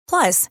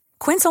 Plus,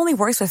 Quince only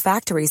works with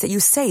factories that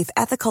use safe,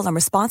 ethical, and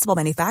responsible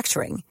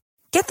manufacturing.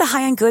 Get the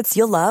high-end goods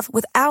you'll love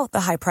without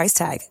the high price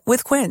tag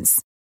with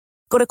Quince.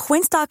 Go to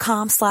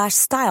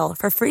quince.com/style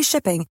for free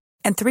shipping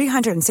and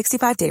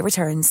 365-day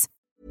returns.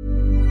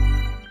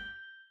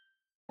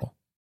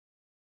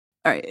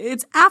 All right,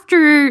 it's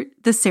after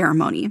the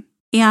ceremony,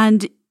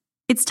 and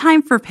it's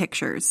time for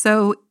pictures.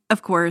 So,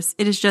 of course,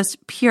 it is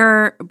just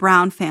pure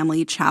Brown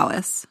family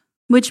chowis,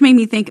 which made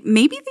me think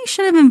maybe they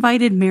should have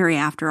invited Mary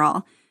after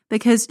all.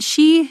 because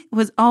she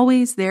was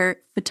always their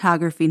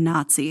photography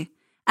Nazi.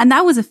 And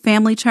that was a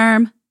family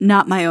term,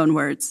 not my own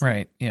words.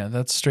 Right. Yeah,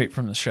 that's straight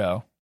from the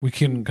show. We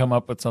couldn't come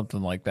up with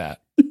something like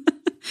that.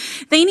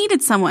 They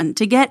needed someone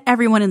to get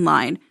everyone in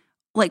line.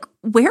 Like,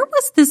 where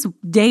was this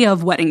day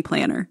of wedding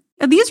planner?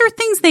 These are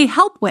things they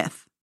help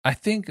with. I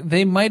think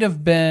they might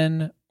have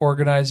been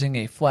organizing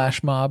a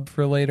flash mob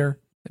for later.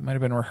 They might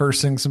have been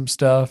rehearsing some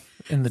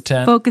stuff in the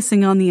tent.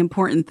 Focusing on the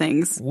important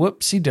things.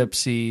 Whoopsie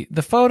dipsy.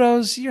 The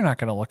photos, you're not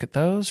going to look at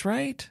those,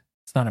 right?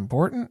 It's not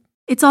important.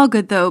 It's all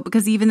good, though,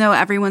 because even though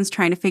everyone's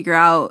trying to figure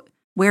out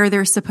where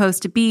they're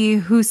supposed to be,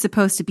 who's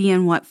supposed to be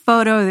in what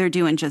photo, they're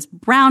doing just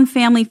Brown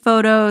family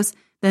photos,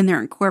 then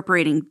they're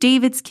incorporating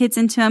David's kids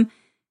into them.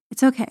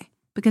 It's okay,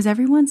 because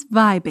everyone's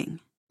vibing,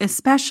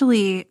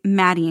 especially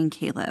Maddie and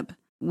Caleb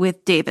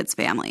with David's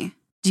family.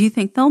 Do you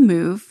think they'll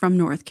move from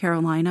North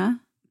Carolina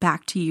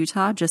back to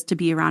Utah just to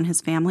be around his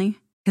family?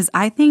 Because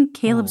I think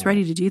Caleb's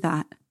ready to do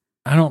that.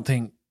 I don't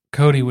think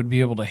Cody would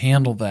be able to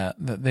handle that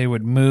they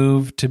would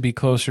move to be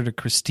closer to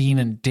Christine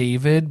and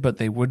David, but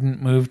they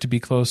wouldn't move to be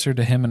closer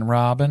to him and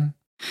Robin.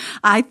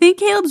 I think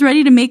Caleb's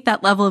ready to make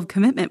that level of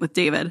commitment with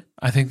David.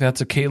 I think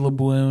that's a Caleb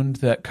wound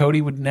that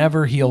Cody would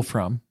never heal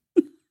from.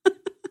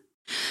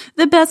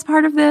 The best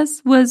part of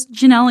this was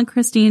Janelle and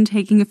Christine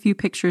taking a few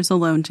pictures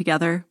alone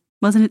together.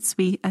 Wasn't it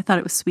sweet? I thought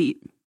it was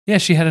sweet. Yeah,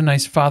 she had a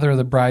nice father of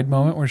the bride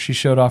moment where she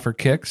showed off her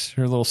kicks,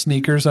 her little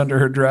sneakers under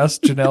her dress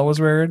Janelle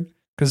was wearing.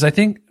 Because I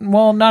think,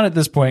 well, not at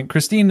this point.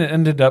 Christine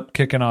ended up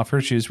kicking off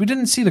her shoes. We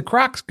didn't see the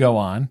Crocs go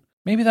on.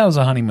 Maybe that was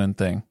a honeymoon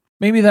thing.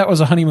 Maybe that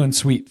was a honeymoon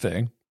suite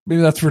thing.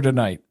 Maybe that's for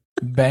tonight.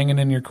 Banging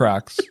in your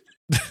Crocs.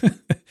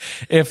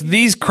 If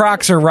these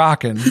Crocs are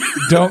rocking,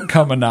 don't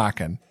come a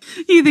knocking.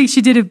 You think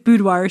she did a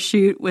boudoir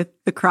shoot with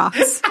the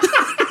Crocs?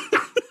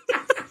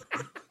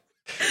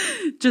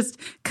 Just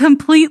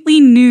completely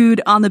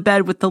nude on the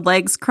bed with the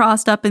legs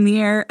crossed up in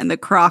the air and the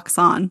Crocs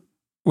on.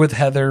 With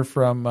Heather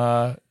from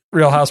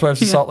Real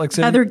Housewives of Salt Lake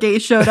City. Heather Gay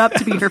showed up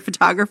to be her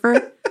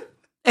photographer,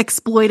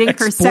 exploiting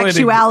her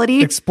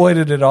sexuality.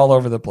 Exploited it all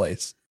over the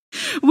place.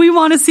 We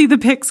want to see the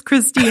pics,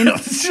 Christine.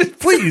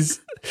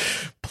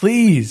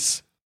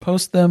 Please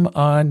post them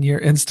on your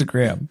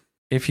Instagram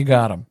if you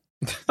got them.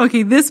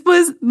 Okay, this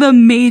was the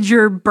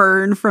major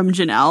burn from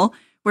Janelle,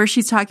 where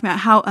she's talking about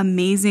how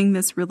amazing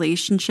this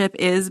relationship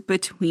is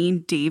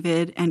between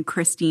David and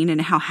Christine and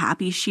how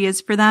happy she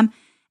is for them.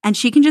 And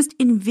she can just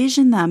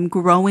envision them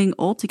growing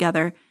old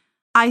together.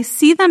 I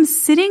see them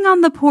sitting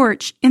on the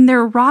porch in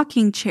their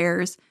rocking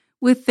chairs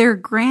with their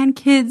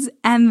grandkids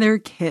and their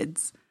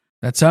kids.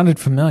 That sounded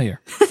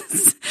familiar.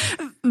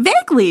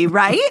 Vaguely,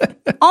 right?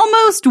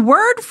 Almost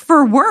word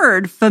for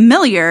word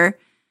familiar.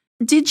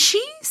 Did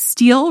she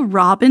steal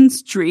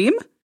Robin's dream?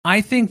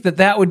 I think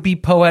that would be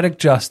poetic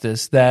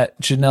justice, that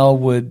Janelle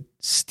would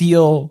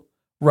steal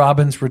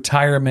Robin's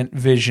retirement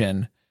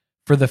vision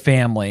for the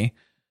family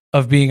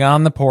of being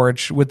on the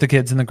porch with the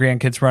kids and the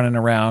grandkids running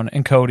around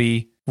and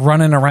Cody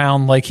running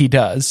around like he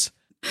does.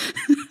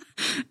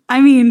 I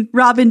mean,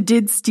 Robin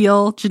did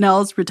steal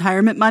Janelle's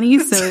retirement money,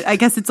 so I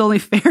guess it's only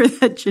fair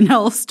that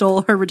Janelle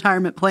stole her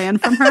retirement plan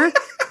from her.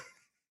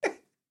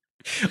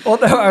 Well,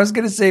 no, I was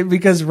going to say,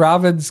 because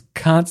Robin's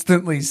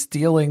constantly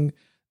stealing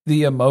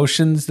the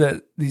emotions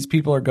that these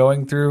people are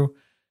going through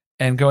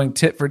and going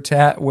tit for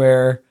tat,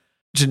 where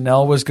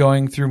Janelle was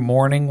going through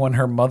mourning when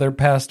her mother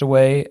passed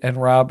away,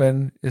 and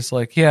Robin is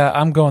like, yeah,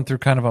 I'm going through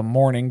kind of a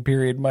mourning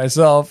period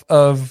myself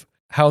of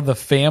how the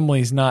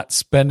family's not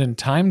spending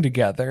time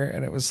together.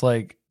 And it was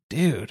like,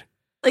 dude.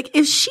 Like,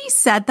 if she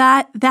said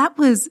that, that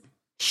was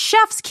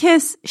chef's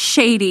kiss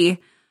shady,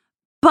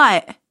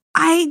 but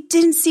I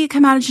didn't see it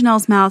come out of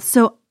Janelle's mouth.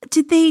 So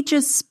did they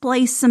just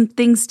splice some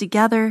things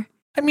together?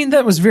 I mean,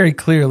 that was very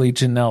clearly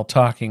Janelle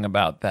talking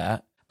about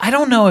that. I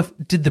don't know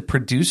did the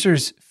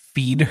producers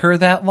feed her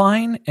that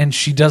line and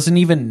she doesn't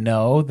even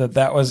know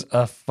that was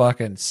a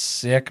fucking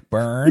sick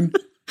burn?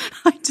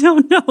 I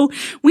don't know.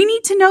 We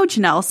need to know,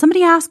 Janelle.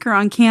 Somebody ask her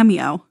on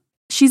Cameo.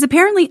 She's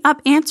apparently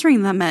up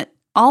answering them at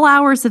all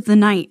hours of the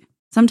night,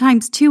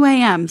 sometimes 2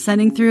 a.m.,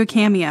 sending through a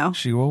Cameo.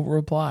 She will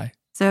reply.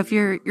 So if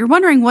you're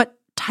wondering what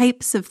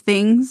types of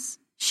things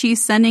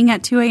she's sending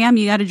at 2 a.m.,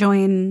 you got to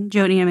join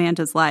Jody and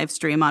Amanda's live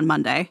stream on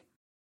Monday.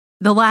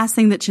 The last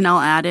thing that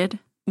Janelle added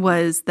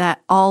was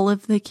that all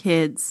of the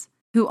kids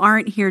who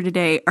aren't here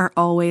today are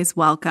always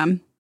welcome.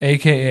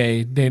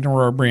 AKA Dana,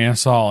 Aurora, Brianna,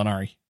 Saul, and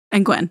Ari.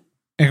 And Gwen.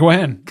 And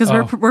Gwen. Because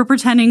we're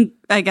pretending,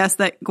 I guess,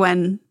 that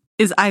Gwen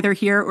is either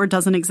here or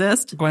doesn't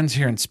exist. Gwen's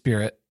here in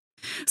spirit.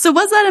 So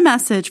was that a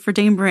message for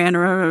Dame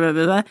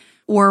Brianna,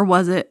 or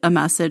was it a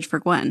message for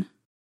Gwen?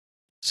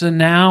 So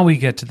now we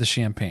get to the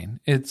champagne.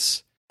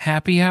 It's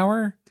happy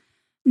hour?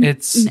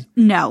 It's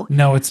No,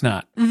 it's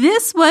not.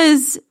 This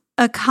was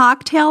a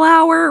cocktail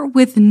hour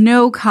with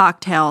no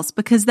cocktails,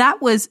 because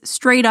that was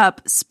straight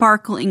up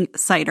sparkling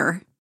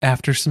cider.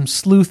 After some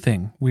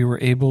sleuthing, we were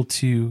able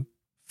to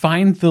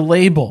find the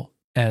label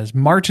as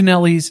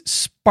Martinelli's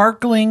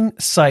Sparkling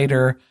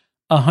Cider,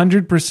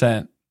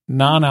 100%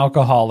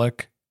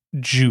 non-alcoholic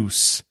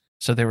juice.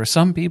 So there were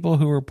some people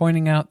who were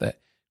pointing out that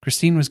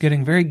Christine was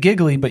getting very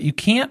giggly, but you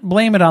can't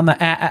blame it on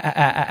the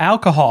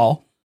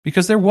alcohol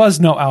because there was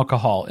no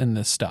alcohol in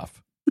this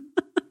stuff.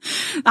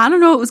 I don't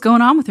know what was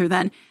going on with her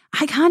then.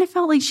 I kind of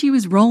felt like she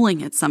was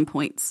rolling at some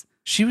points.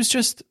 She was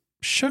just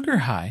sugar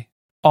high,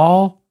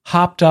 all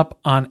hopped up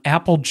on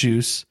apple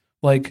juice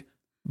like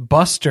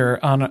Buster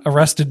on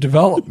Arrested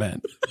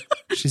Development.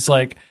 She's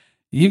like,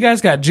 you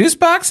guys got juice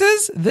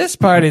boxes? This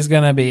party's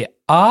going to be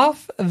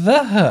off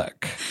the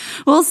hook.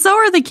 Well, so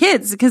are the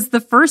kids, because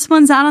the first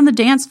one's out on the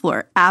dance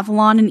floor,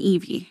 Avalon and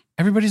Evie.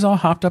 Everybody's all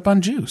hopped up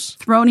on juice.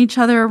 Throwing each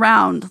other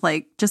around,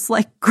 just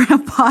like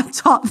Grandpa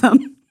taught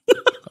them.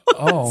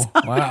 Oh,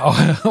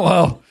 wow.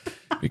 Well,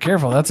 be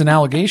careful. That's an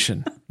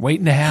allegation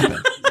waiting to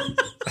happen.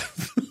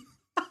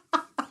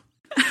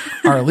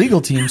 Our legal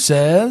team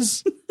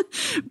says...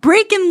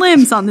 Breaking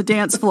limbs on the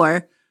dance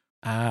floor.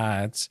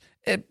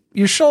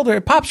 Your shoulder,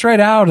 it pops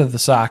right out of the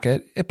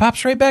socket. It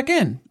pops right back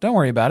in. Don't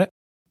worry about it.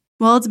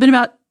 Well, it's been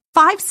about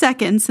 5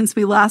 seconds since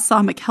we last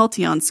saw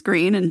McKelty on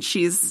screen, and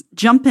she's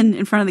jumping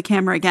in front of the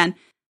camera again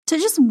to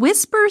just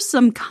whisper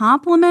some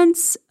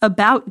compliments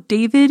about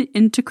David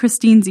into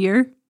Christine's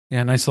ear.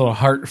 Yeah, nice little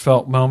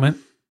heartfelt moment.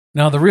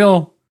 Now, the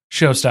real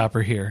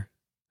showstopper here.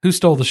 Who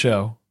stole the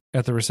show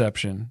at the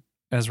reception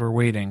as we're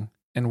waiting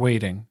and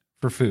waiting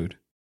for food?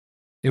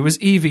 It was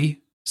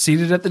Evie,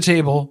 seated at the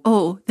table.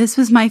 Oh, this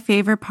was my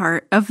favorite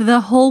part of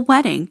the whole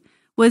wedding,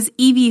 was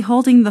Evie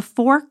holding the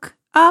fork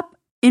up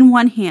in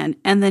one hand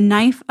and the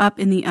knife up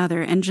in the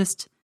other and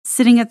just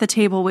sitting at the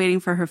table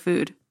waiting for her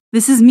food.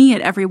 This is me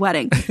at every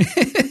wedding.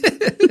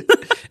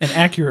 An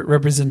accurate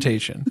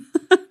representation.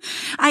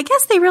 I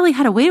guess they really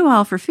had to wait a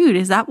while for food.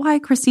 Is that why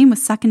Christine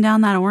was sucking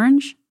down that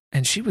orange?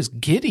 And she was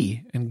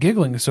giddy and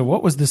giggling. So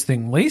what was this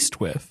thing laced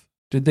with?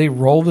 Did they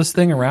roll this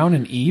thing around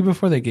in E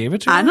before they gave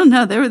it to her? I don't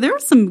know. There were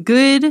some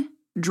good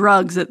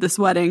drugs at this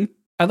wedding.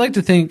 I'd like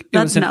to think it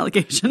was an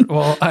allegation.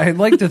 Well, I'd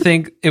like to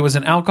think it was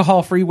an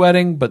alcohol-free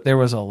wedding, but there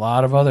was a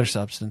lot of other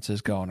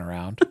substances going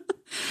around.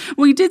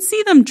 We did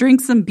see them drink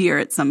some beer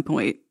at some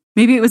point.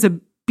 Maybe it was a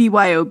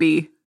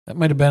BYOB. That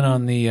might have been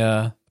on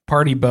the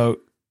party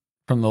boat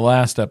from the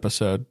last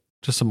episode.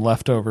 Just some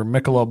leftover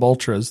Michelob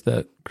Ultras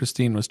that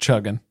Christine was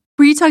chugging.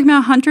 Were you talking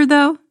about Hunter,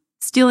 though?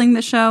 Stealing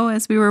the show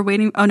as we were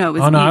waiting? Oh, no, it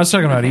was I was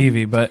talking about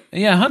Evie. But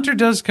yeah, Hunter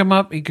does come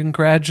up. He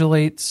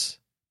congratulates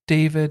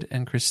David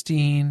and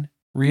Christine,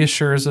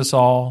 reassures us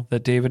all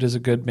that David is a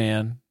good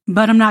man.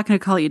 But I'm not going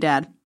to call you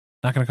Dad.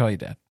 Not going to call you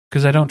Dad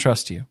because I don't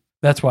trust you.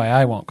 That's why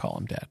I won't call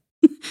him Dad.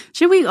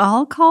 Should we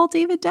all call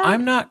David Dad?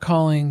 I'm not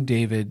calling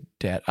David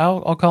Dad.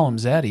 I'll call him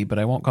Zaddy, but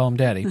I won't call him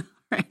Daddy.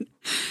 Right.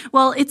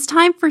 Well, it's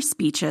time for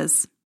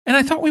speeches. And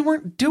I thought we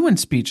weren't doing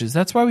speeches.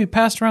 That's why we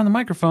passed around the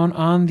microphone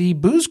on the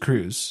booze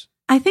cruise.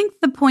 I think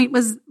the point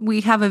was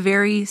we have a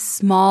very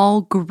small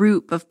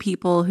group of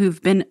people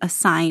who've been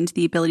assigned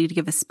the ability to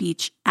give a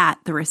speech at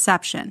the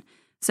reception.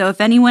 So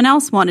if anyone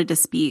else wanted to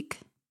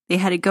speak, they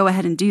had to go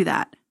ahead and do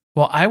that.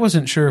 Well, I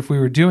wasn't sure if we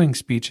were doing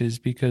speeches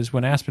because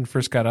when Aspen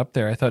first got up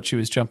there, I thought she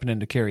was jumping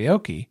into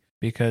karaoke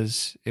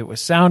because it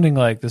was sounding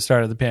like the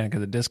start of the Panic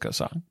at the Disco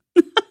song.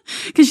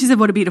 Because she said,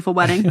 what a beautiful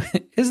wedding.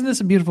 Isn't this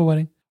a beautiful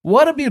wedding?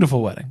 What a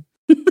beautiful wedding.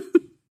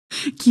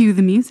 Cue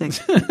the music.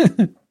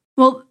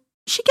 Well,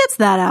 she gets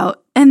that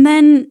out, and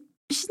then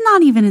she's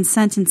not even a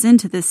sentence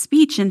into this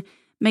speech, and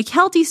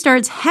McKelty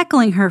starts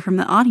heckling her from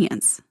the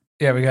audience.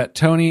 Yeah, we got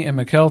Tony and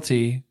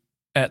McKelty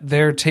at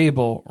their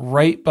table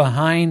right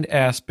behind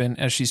Aspen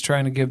as she's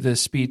trying to give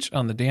this speech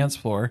on the dance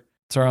floor.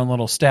 It's our own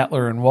little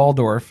Statler and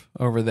Waldorf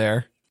over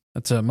there.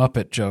 That's a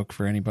Muppet joke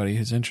for anybody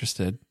who's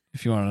interested.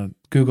 If you want to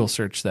Google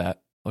search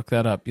that, look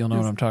that up. You'll know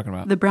what I'm talking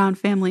about. The Brown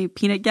Family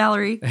Peanut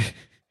Gallery.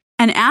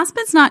 And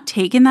Aspen's not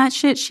taking that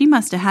shit. She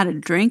must have had a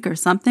drink or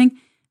something.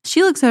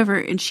 She looks over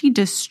and she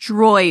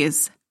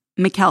destroys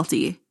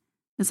McKelty.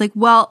 It's like,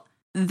 well,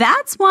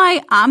 that's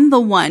why I'm the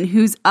one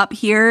who's up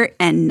here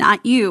and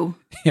not you.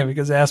 Yeah,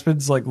 because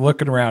Aspen's like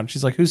looking around.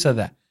 She's like, who said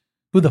that?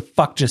 Who the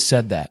fuck just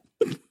said that?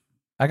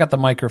 I got the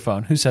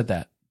microphone. Who said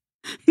that?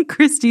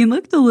 Christine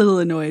looked a little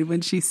annoyed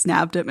when she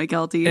snapped at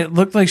McKelty. It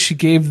looked like she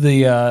gave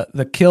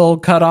the kill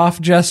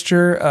cutoff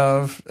gesture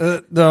of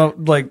no,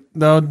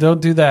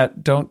 don't do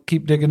that. Don't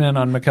keep digging in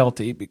on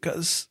McKelty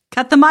because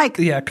cut the mic.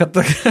 Yeah, cut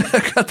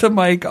the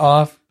mic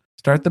off.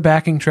 Start the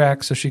backing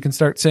track so she can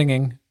start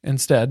singing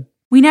instead.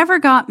 We never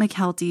got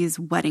McKelty's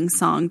wedding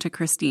song to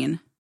Christine,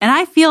 and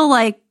I feel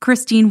like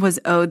Christine was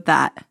owed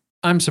that.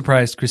 I'm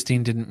surprised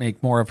Christine didn't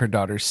make more of her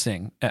daughters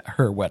sing at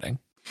her wedding.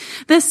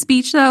 This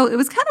speech, though, it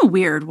was kind of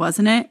weird,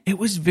 wasn't it? It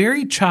was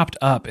very chopped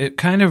up. It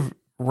kind of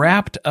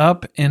wrapped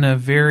up in a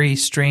very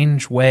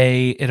strange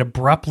way. It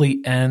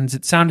abruptly ends.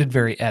 It sounded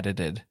very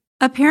edited.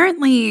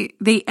 Apparently,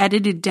 they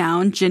edited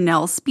down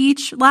Janelle's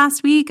speech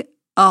last week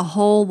a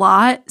whole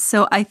lot,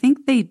 so I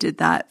think they did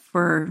that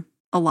for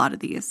a lot of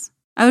these.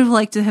 I would have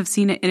liked to have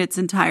seen it in its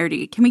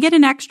entirety. Can we get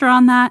an extra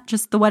on that?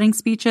 Just the wedding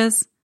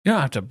speeches? You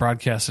don't have to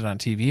broadcast it on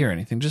TV or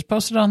anything. Just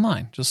post it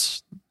online.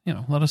 Just,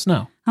 let us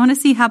know. I want to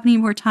see how many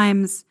more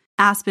times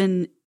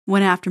Aspen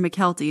went after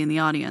McKelty in the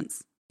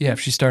audience. Yeah, if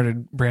she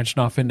started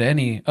branching off into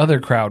any other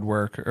crowd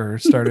work or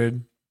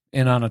started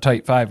in on a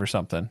tight 5 or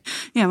something.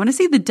 Yeah, I want to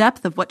see the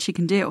depth of what she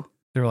can do.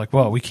 They were like,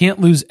 well, we can't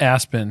lose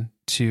Aspen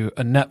to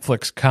a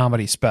Netflix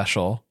comedy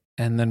special,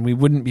 and then we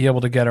wouldn't be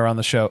able to get her on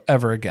the show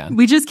ever again.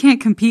 We just can't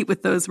compete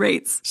with those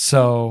rates.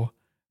 So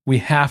we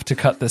have to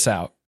cut this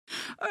out.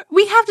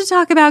 We have to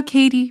talk about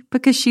Katie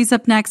because she's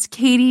up next.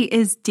 Katie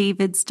is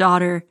David's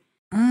daughter.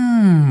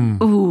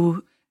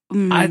 Ooh.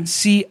 I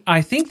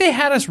think they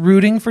had us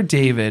rooting for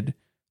David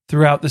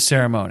throughout the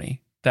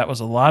ceremony. That was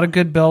a lot of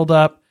good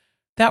build-up.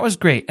 That was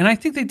great. And I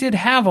think they did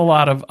have a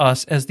lot of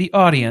us as the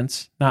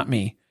audience, not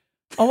me,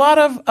 a lot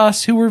of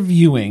us who were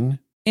viewing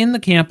in the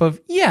camp of,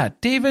 yeah,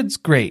 David's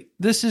great.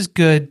 This is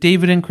good.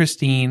 David and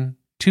Christine,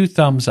 2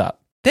 thumbs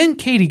up. Then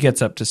Katie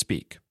gets up to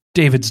speak,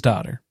 David's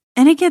daughter.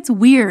 And it gets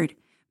weird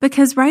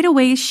because right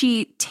away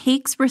she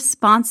takes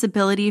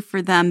responsibility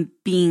for them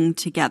being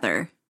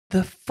together.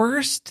 The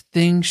first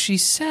thing she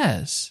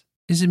says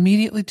is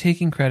immediately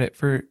taking credit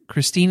for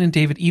Christine and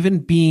David even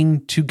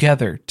being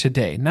together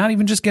today. Not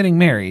even just getting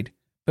married,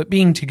 but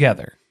being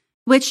together.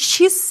 Which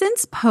she's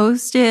since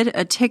posted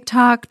a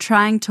TikTok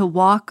trying to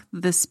walk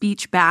the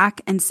speech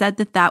back and said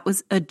that that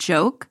was a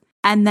joke,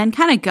 and then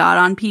kind of got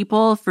on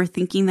people for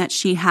thinking that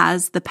she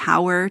has the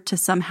power to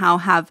somehow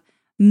have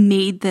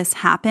made this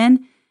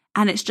happen.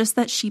 And it's just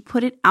that she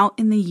put it out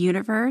in the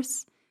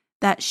universe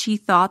that she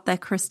thought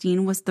that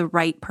Christine was the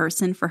right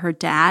person for her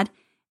dad.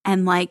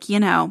 And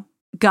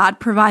God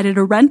provided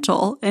a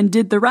rental and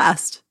did the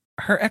rest.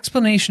 Her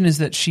explanation is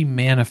that she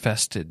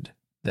manifested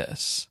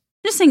this.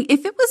 Just saying,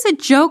 if it was a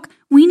joke,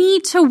 we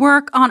need to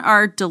work on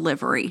our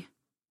delivery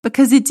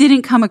because it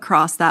didn't come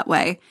across that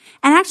way.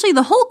 And actually,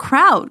 the whole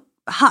crowd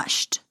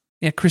hushed.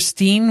 Yeah,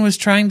 Christine was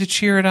trying to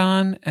cheer it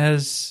on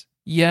as,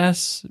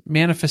 yes,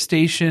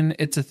 manifestation,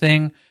 it's a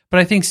thing. But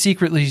I think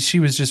secretly she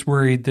was just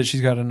worried that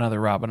she's got another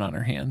Robin on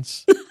her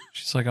hands.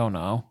 She's like, oh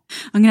no.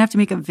 I'm going to have to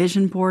make a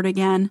vision board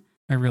again.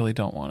 I really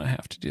don't want to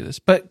have to do this.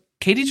 But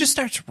Katie just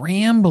starts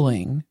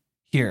rambling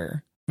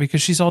here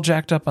because she's all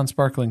jacked up on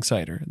sparkling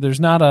cider. There's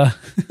not a...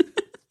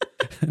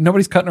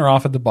 Nobody's cutting her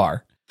off at the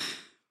bar.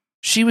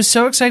 She was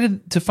so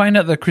excited to find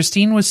out that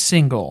Christine was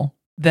single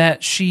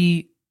that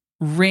she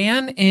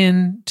ran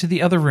into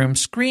the other room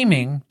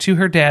screaming to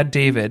her dad,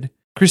 David,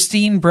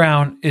 Christine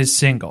Brown is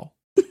single.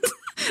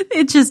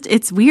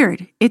 It's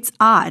weird. It's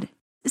odd.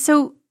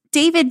 So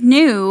David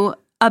knew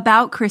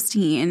about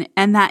Christine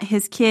and that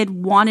his kid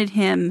wanted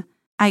him,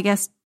 I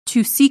guess,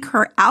 to seek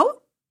her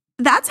out.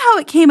 That's how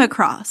it came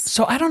across.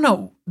 So I don't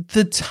know.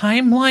 The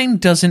timeline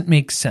doesn't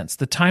make sense.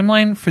 The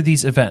timeline for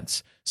these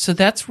events. So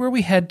that's where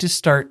we had to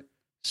start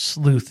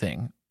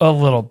sleuthing a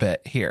little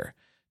bit here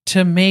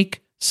to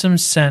make some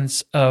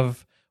sense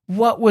of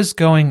what was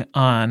going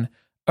on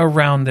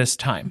around this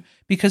time.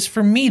 Because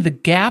for me, the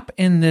gap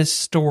in this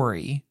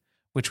story,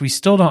 which we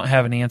still don't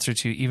have an answer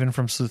to, even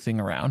from sleuthing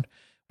around,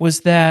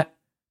 was that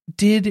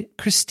did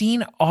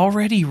Christine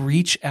already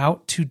reach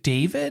out to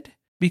David?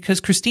 Because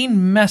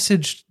Christine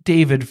messaged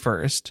David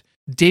first.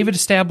 David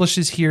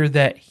establishes here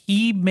that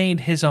he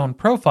made his own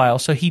profile,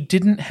 so he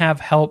didn't have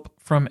help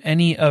from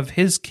any of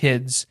his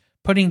kids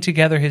putting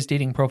together his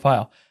dating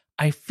profile.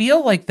 I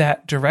feel like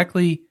that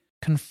directly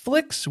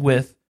conflicts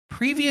with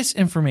previous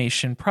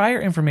information, prior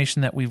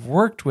information that we've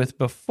worked with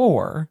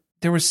before.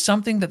 There was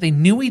something that they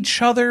knew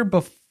each other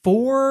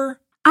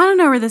before. I don't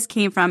know where this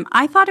came from.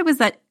 I thought it was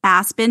that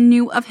Aspen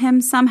knew of him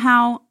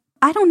somehow.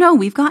 I don't know.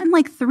 We've gotten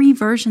like 3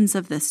 versions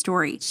of this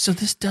story. So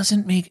this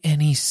doesn't make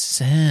any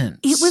sense.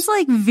 It was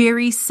like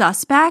very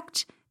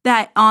suspect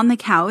that on the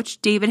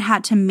couch, David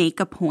had to make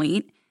a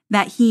point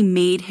that he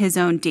made his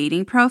own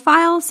dating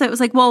profile. So it was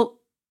like, well,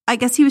 I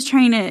guess he was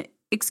trying to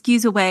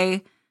excuse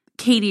away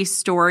Katie's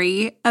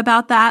story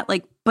about that.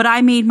 Like, but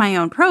I made my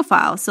own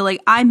profile. So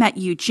like I met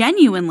you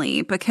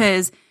genuinely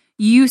because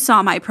you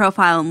saw my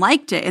profile and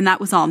liked it, and that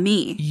was all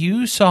me.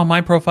 You saw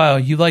my profile,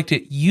 you liked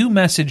it, you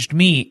messaged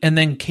me, and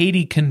then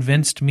Katie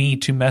convinced me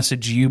to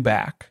message you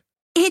back.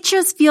 It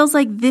just feels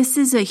like this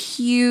is a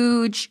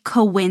huge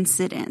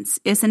coincidence,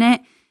 isn't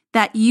it?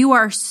 That you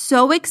are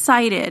so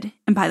excited.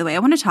 And by the way, I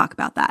want to talk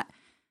about that.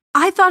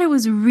 I thought it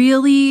was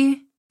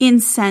really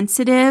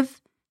insensitive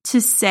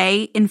to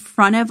say in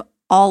front of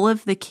all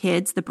of the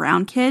kids, the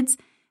Brown kids,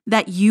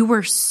 that you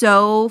were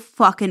so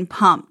fucking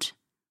pumped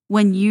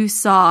when you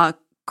saw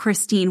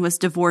Christine was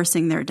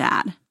divorcing their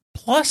dad.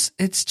 Plus,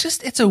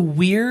 it's a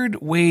weird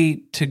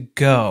way to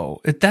go.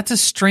 That's a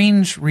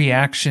strange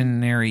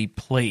reactionary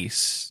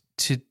place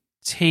to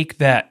take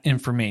that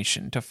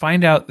information, to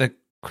find out that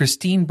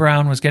Christine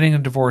Brown was getting a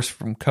divorce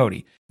from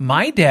Cody.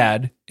 My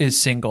dad is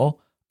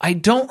single. I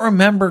don't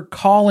remember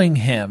calling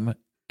him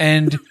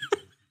and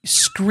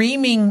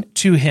screaming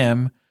to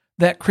him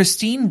that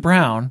Christine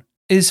Brown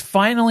is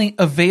finally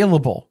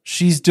available.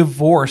 She's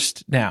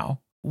divorced now.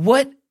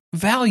 What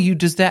value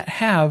does that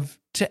have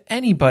to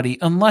anybody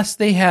unless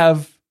they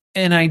have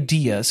an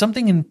idea,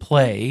 something in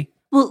play?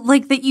 Well,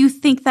 like that you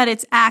think that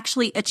it's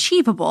actually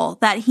achievable,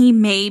 that he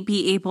may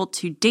be able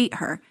to date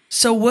her.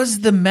 So was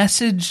the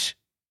message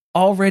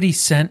already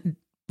sent?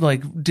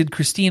 Like, did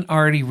Christine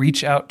already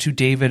reach out to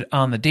David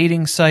on the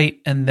dating site?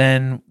 And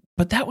then,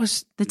 But that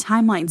was... The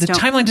timeline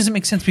doesn't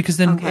make sense because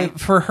then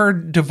for her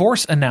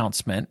divorce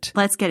announcement...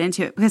 Let's get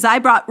into it because I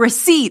brought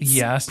receipts,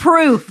 yes,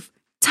 proof,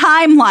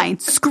 timeline,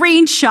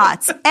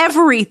 screenshots,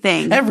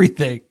 everything.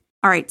 Everything.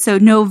 All right, so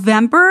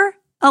November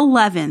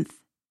 11th,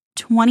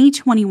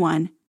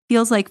 2021,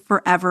 feels like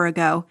forever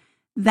ago.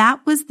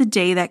 That was the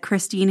day that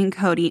Christine and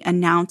Cody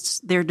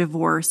announced their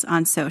divorce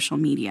on social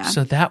media.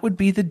 So that would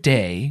be the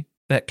day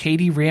that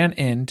Katie ran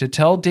in to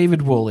tell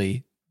David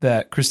Woolley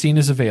that Christine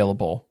is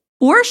available.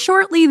 Or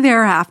shortly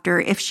thereafter,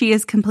 if she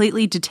is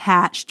completely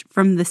detached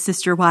from the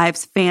Sister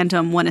Wives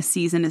fandom when a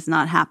season is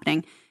not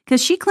happening.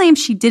 Because she claims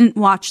she didn't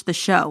watch the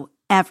show,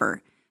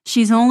 ever.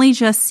 She's only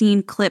just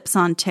seen clips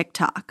on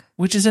TikTok.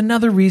 Which is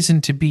another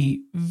reason to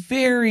be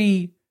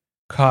very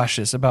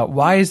cautious about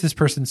why is this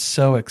person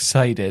so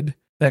excited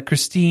that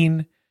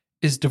Christine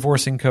is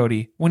divorcing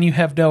Cody when you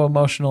have no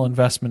emotional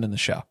investment in the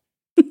show.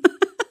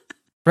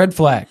 Red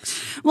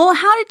flags. Well,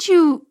 how did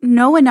you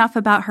know enough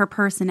about her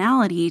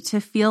personality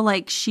to feel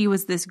like she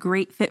was this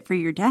great fit for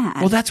your dad?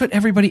 Well, that's what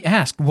everybody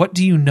asked. What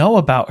do you know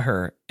about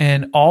her?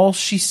 And all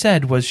she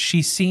said was,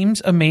 she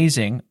seems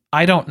amazing.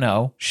 I don't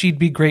know. She'd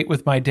be great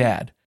with my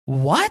dad.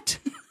 What?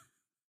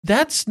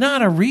 That's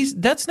not a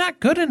reason. That's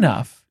not good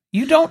enough.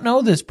 You don't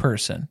know this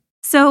person.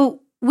 So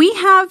we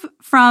have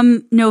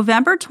from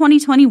November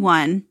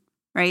 2021,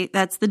 right?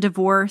 That's the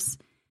divorce.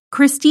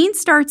 Christine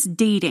starts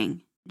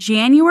dating.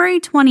 January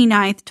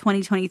 29th,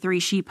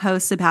 2023, she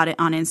posts about it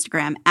on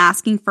Instagram,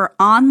 asking for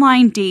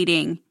online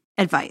dating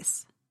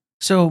advice.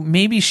 So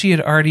maybe she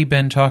had already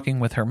been talking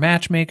with her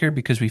matchmaker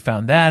because we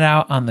found that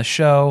out on the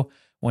show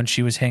when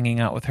she was hanging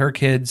out with her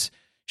kids.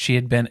 She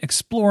had been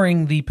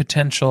exploring the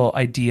potential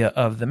idea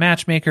of the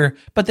matchmaker,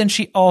 but then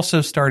she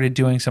also started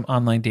doing some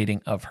online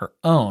dating of her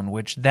own,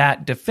 which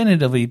that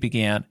definitively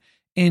began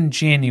in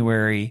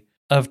January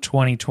of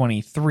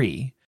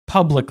 2023.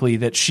 Publicly,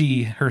 that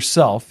she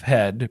herself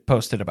had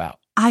posted about.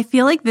 I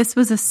feel like this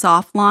was a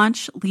soft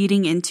launch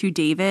leading into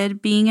David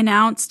being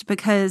announced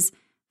because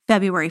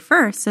February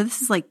 1st, so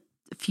this is like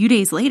a few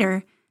days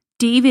later,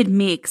 David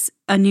makes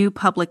a new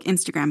public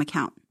Instagram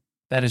account.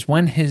 That is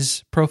when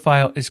his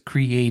profile is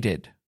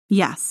created.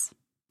 Yes,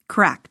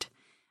 correct.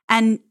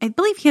 And I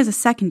believe he has a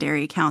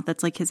secondary account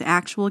that's like his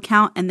actual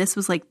account, and this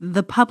was like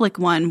the public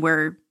one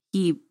where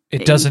he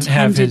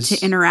intended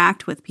to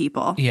interact with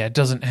people. Yeah, it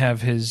doesn't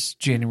have his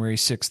January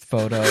 6th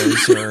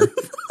photos or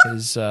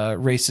his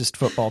racist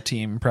football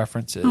team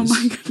preferences. Oh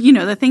my God. You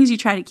know, the things you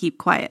try to keep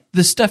quiet.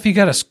 The stuff you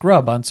got to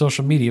scrub on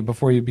social media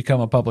before you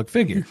become a public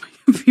figure.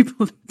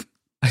 People.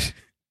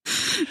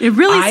 It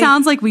really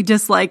sounds like we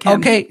dislike him.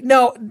 Okay,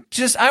 no,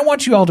 I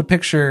want you all to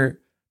picture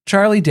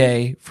Charlie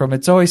Day from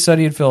It's Always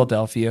Sunny in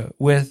Philadelphia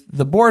with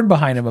the board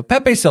behind him of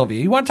Pepe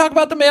Sylvia. You want to talk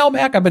about the mail,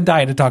 Mac? I've been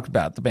dying to talk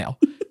about the mail.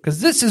 Because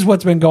this is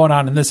what's been going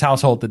on in this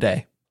household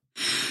today.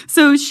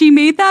 So she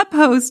made that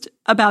post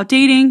about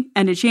dating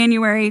end of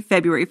January.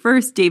 February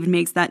 1st, David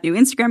makes that new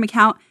Instagram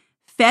account.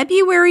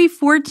 February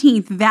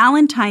 14th,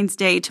 Valentine's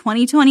Day,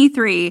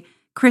 2023,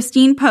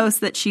 Christine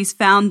posts that she's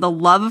found the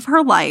love of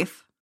her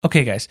life.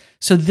 Okay, guys.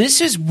 So this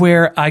is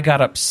where I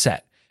got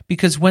upset.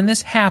 Because when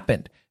this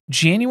happened,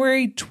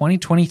 January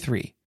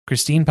 2023,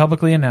 Christine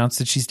publicly announced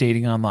that she's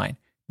dating online.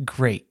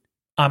 Great.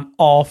 I'm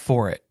all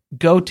for it.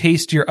 Go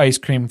taste your ice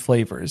cream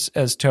flavors,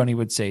 as Tony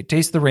would say.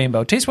 Taste the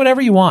rainbow. Taste whatever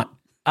you want.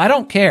 I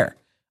don't care.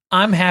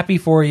 I'm happy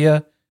for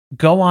you.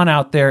 Go on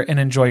out there and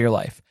enjoy your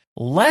life.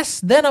 Less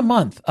than a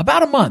month,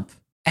 about a month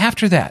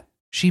after that,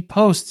 she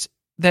posts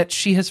that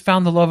she has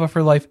found the love of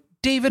her life,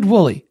 David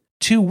Woolley,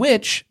 to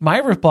which my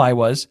reply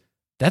was,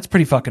 that's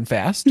pretty fucking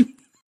fast.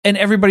 And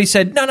everybody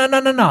said,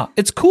 no.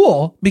 It's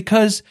cool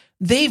because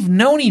they've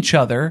known each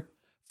other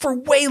for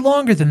way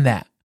longer than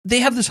that.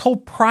 They have this whole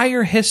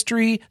prior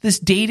history, this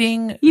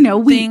dating,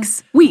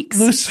 weeks,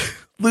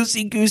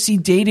 loosey-goosey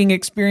dating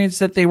experience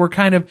that they were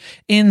kind of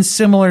in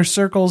similar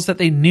circles, that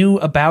they knew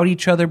about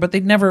each other, but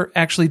they'd never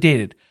actually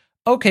dated.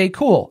 Okay,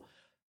 cool.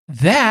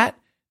 That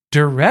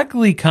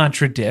directly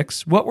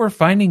contradicts what we're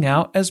finding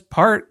out as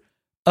part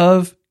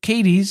of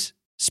Katie's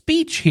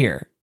speech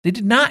here. They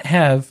did not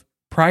have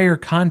prior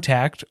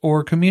contact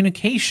or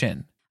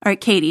communication. All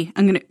right, Katie,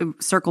 I'm going to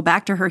circle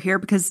back to her here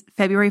because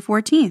February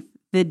 14th,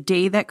 the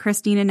day that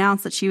Christine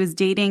announced that she was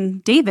dating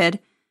David,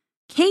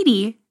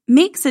 Katie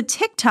makes a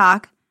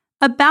TikTok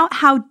about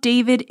how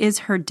David is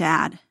her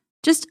dad.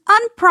 Just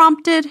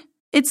unprompted.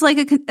 It's like,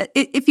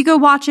 if you go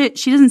watch it,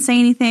 she doesn't say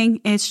anything.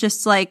 It's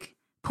just like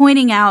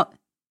pointing out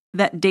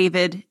that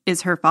David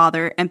is her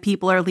father, and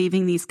people are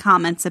leaving these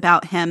comments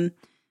about him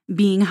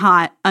being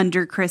hot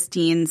under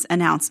Christine's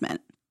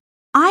announcement.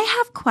 I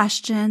have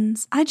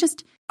questions. Are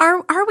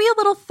we a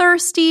little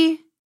thirsty?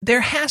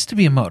 There has to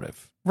be a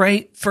motive,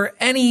 right? For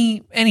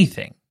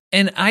anything.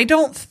 And I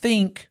don't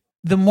think,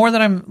 the more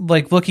that I'm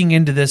like looking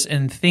into this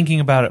and thinking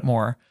about it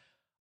more,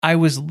 I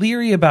was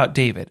leery about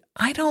David.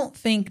 I don't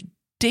think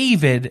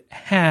David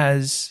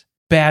has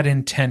bad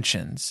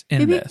intentions in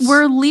maybe this.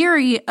 We're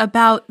leery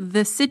about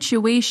the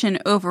situation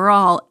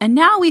overall, and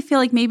now we feel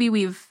like maybe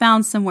we've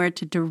found somewhere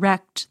to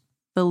direct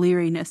the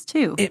leeriness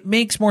too. It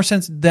makes more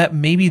sense that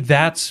maybe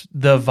that's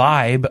the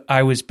vibe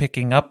I was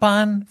picking up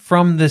on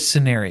from this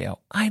scenario.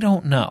 I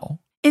don't know.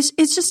 It's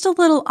just a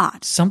little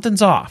odd.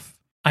 Something's off.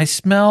 I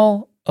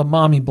smell a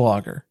mommy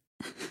blogger.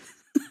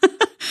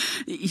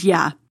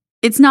 Yeah,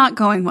 it's not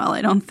going well,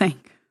 I don't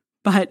think.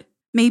 But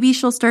maybe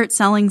she'll start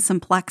selling some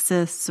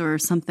Plexus or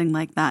something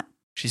like that.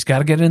 She's got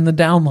to get in the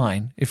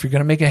downline if you're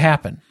going to make it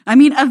happen. I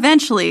mean,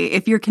 eventually,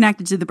 if you're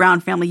connected to the Brown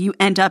family, you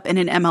end up in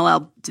an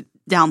MLL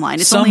downline.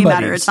 It's only a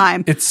matter of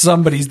time. It's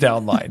somebody's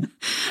downline.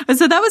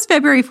 So that was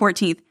February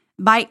 14th.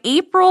 By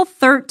April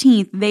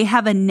 13th, they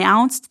have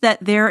announced that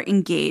they're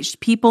engaged.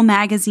 People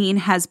magazine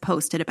has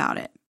posted about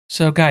it.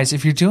 So guys,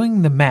 if you're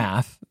doing the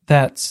math,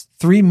 that's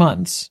 3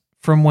 months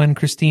from when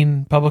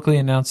Christine publicly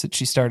announced that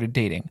she started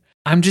dating.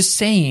 I'm just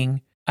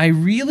saying, I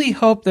really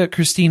hope that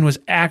Christine was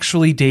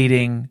actually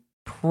dating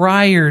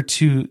prior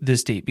to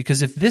this date,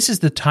 because if this is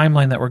the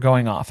timeline that we're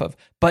going off of,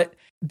 but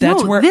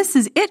that's where this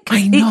is it,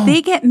 because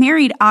they get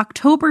married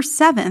October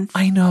 7th.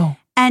 I know.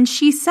 And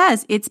she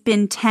says it's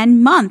been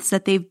 10 months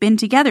that they've been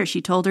together.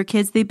 She told her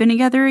kids they've been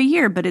together a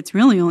year, but it's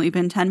really only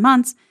been 10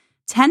 months.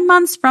 10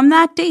 months from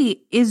that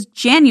date is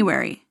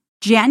January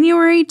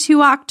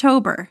to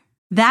October.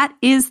 That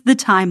is the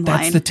timeline.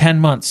 That's the 10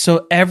 months.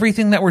 So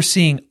everything that we're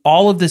seeing,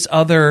 all of this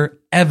other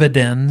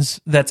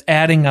evidence that's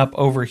adding up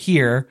over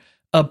here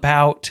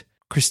about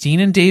Christine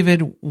and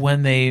David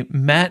when they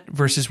met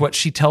versus what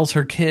she tells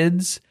her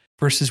kids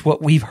versus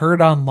what we've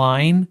heard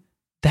online,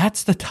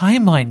 that's the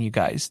timeline, you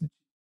guys.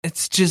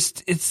 It's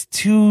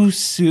too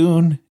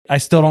soon. I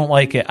still don't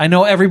like it. I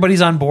know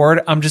everybody's on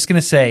board. I'm just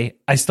going to say,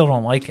 I still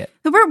don't like it.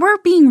 We're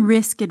being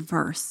risk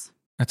adverse.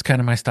 That's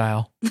kind of my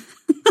style.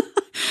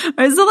 All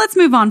right, so let's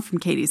move on from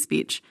Katie's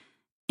speech.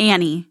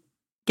 Annie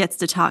gets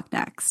to talk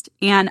next.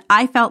 And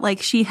I felt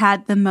like she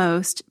had the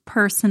most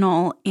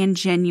personal and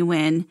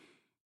genuine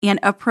and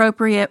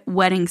appropriate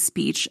wedding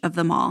speech of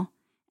them all.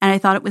 And I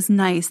thought it was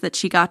nice that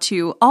she got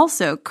to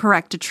also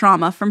correct a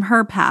trauma from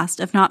her past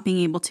of not being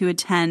able to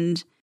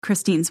attend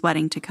Christine's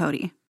wedding to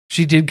Cody.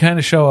 She did kind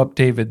of show up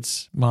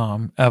David's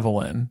mom,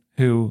 Evelyn,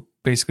 who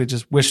basically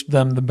just wished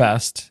them the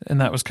best. And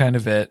that was kind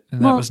of it.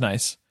 And that was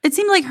nice. It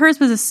seemed like hers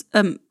was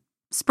a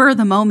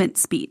spur-of-the-moment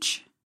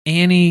speech.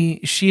 Annie,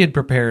 she had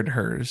prepared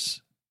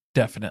hers,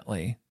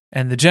 definitely.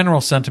 And the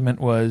general sentiment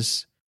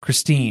was,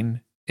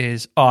 Christine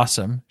is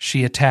awesome.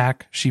 She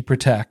attack, she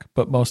protect,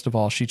 but most of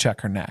all, she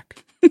check her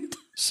neck.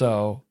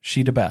 So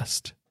she the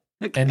best.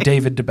 Okay. And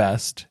David the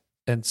best.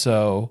 And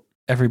so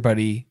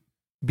everybody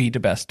be the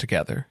best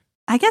together.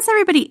 I guess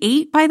everybody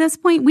ate by this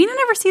point. We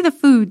didn't ever see the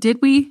food,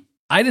 did we?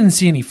 I didn't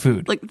see any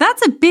food. Like,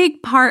 that's a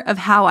big part of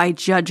how I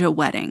judge a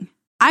wedding.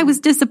 I was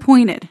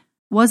disappointed.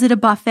 Was it a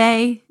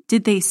buffet?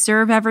 Did they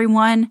serve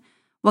everyone?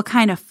 What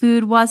kind of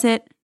food was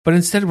it? But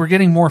instead, we're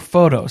getting more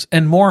photos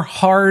and more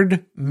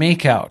hard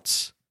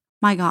makeouts.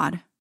 My God.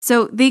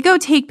 So they go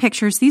take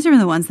pictures. These are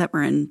the ones that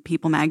were in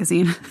People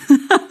magazine.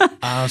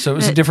 So it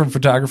was a different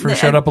photographer who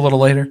showed up a little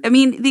later. I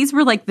mean, these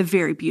were like the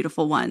very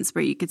beautiful ones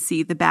where you could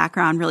see the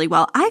background really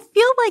well. I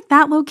feel like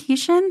that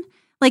location,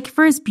 like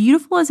for as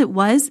beautiful as it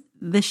was,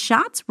 the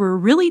shots were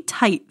really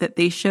tight that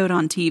they showed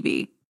on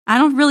TV. I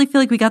don't really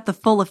feel like we got the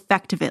full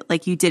effect of it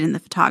like you did in the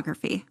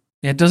photography.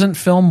 Yeah, it doesn't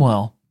film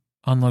well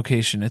on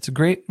location. It's a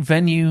great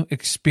venue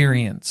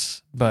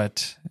experience,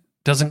 but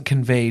doesn't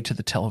convey to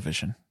the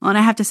television. Well, and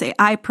I have to say,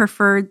 I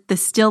preferred the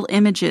still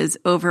images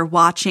over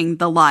watching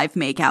the live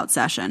makeout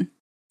session.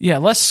 Yeah,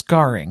 less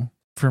scarring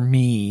for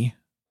me,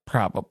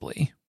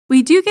 probably.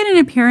 We do get an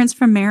appearance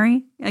from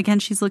Mary. Again,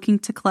 she's looking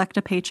to collect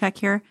a paycheck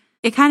here.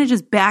 It kind of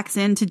just backs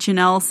into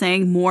Janelle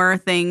saying more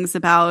things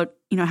about,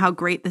 how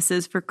great this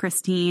is for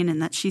Christine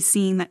and that she's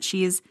seeing that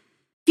she's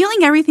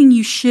feeling everything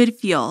you should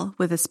feel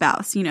with a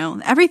spouse.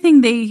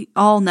 Everything they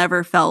all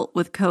never felt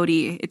with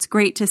Cody. It's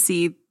great to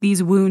see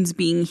these wounds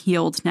being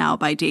healed now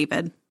by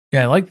David.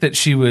 Yeah, I like that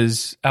she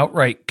was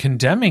outright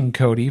condemning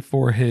Cody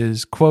for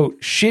his, quote,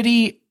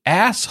 shitty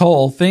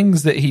asshole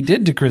things that he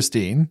did to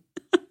Christine.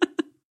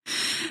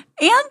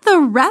 And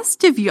the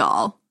rest of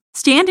y'all.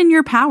 Stand in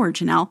your power,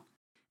 Janelle.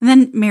 And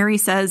then Mary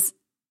says,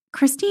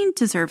 Christine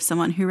deserves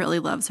someone who really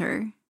loves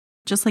her,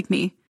 just like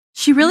me.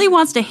 She really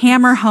wants to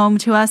hammer home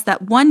to us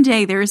that one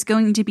day there is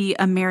going to be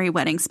a Mary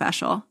wedding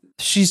special.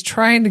 She's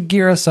trying to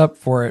gear us up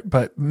for it,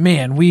 but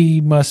man,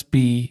 we must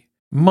be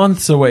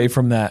months away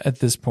from that at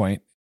this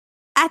point.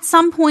 At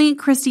some point,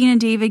 Christine and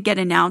David get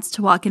announced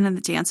to walk into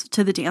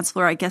the dance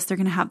floor. I guess they're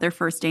going to have their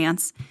first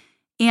dance.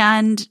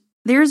 And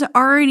there's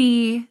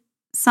already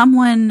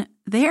someone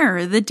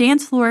there. The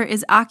dance floor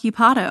is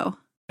occupado.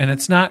 And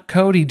it's not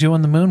Cody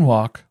doing the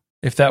moonwalk.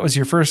 If that was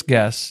your first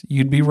guess,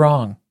 you'd be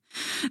wrong.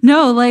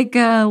 No, like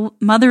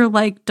mother,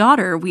 like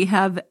daughter. We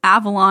have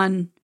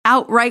Avalon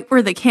out right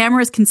where the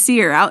cameras can see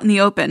her, out in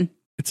the open.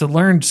 It's a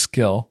learned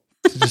skill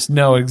to just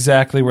know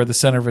exactly where the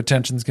center of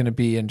attention is going to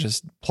be and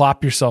just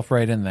plop yourself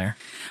right in there.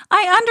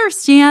 I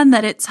understand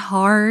that it's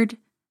hard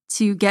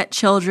to get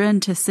children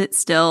to sit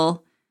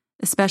still,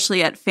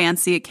 especially at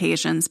fancy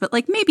occasions, but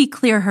maybe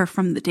clear her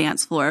from the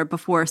dance floor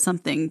before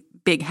something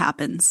big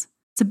happens.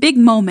 It's a big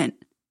moment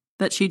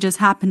that she just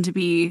happened to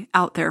be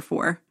out there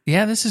for.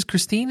 Yeah, this is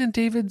Christine and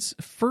David's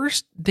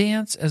first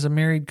dance as a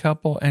married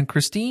couple, and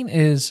Christine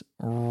is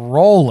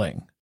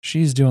rolling.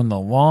 She's doing the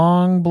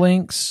long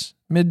blinks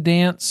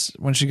mid-dance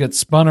when she gets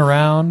spun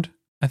around.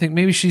 I think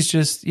maybe she's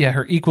just,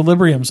 her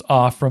equilibrium's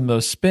off from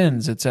those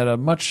spins. It's at a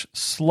much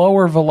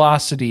slower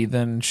velocity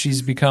than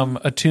she's become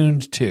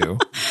attuned to.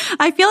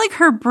 I feel like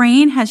her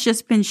brain has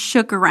just been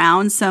shook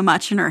around so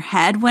much in her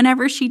head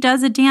whenever she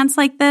does a dance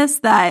like this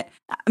that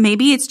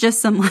maybe it's just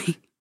some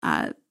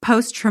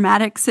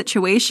post-traumatic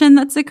situation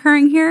that's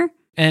occurring here.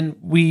 And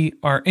we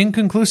are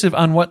inconclusive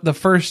on what the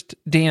first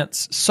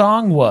dance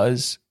song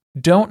was.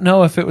 Don't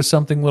know if it was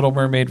something Little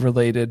Mermaid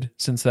related,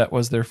 since that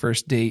was their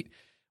first date.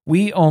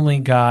 We only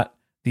got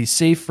the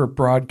safe for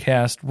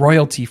broadcast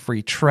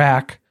royalty-free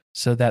track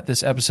so that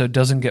this episode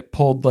doesn't get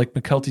pulled like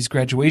McKelty's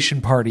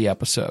graduation party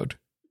episode.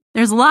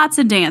 There's lots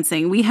of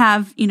dancing. We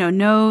have,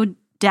 no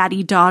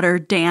daddy-daughter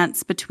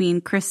dance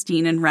between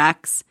Christine and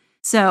Rex.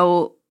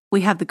 So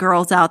we have the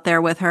girls out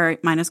there with her,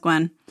 minus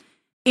Gwen.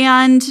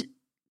 And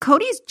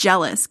Cody's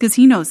jealous because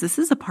he knows this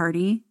is a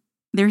party.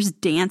 There's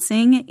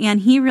dancing, and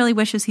he really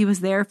wishes he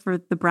was there for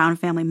the Brown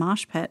family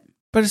mosh pit.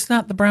 But it's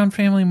not the Brown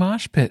family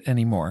mosh pit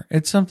anymore.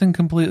 It's something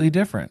completely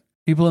different.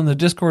 People in the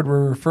Discord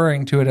were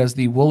referring to it as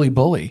the Woolly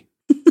Bully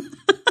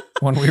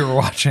when we were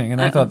watching, and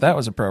I thought that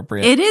was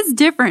appropriate. It is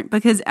different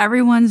because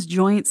everyone's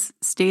joints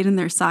stayed in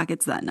their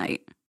sockets that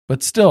night.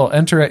 But still,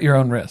 enter at your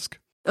own risk.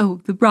 Oh,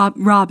 the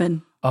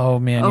Robin. Oh,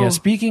 man. Yeah.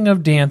 Speaking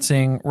of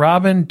dancing,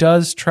 Robin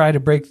does try to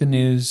break the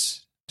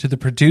news to the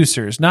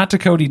producers, not to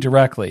Cody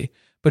directly,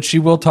 but she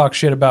will talk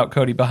shit about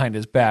Cody behind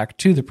his back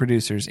to the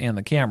producers and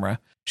the camera.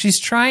 She's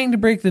trying to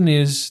break the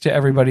news to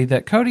everybody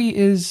that Cody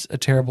is a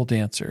terrible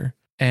dancer.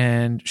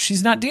 And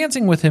she's not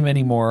dancing with him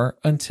anymore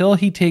until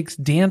he takes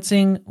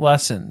dancing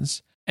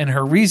lessons. And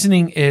her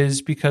reasoning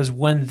is because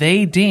when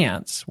they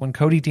dance, when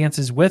Cody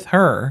dances with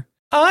her,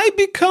 I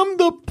become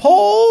the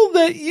pole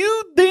that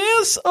you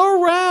dance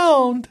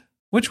around.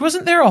 Which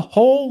wasn't there a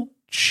whole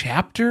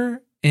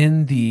chapter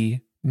in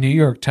the New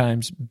York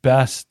Times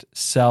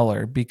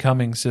bestseller,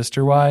 Becoming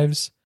Sister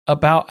Wives,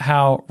 about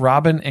how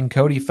Robin and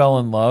Cody fell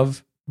in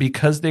love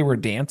because they were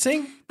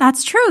dancing?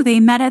 That's true. They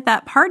met at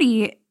that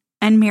party.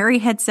 And Mary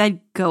had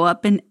said, go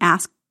up and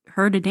ask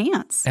her to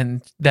dance.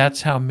 And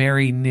that's how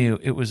Mary knew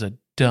it was a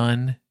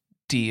done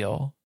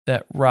deal,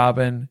 that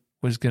Robin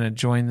was going to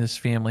join this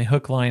family,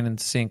 hook, line, and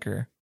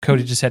sinker.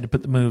 Cody just had to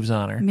put the moves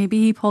on her. Maybe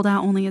he pulled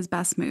out only his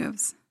best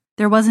moves.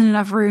 There wasn't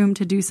enough room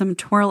to do some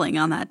twirling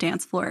on that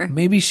dance floor.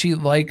 Maybe she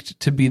liked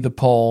to be the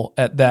pole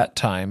at that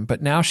time,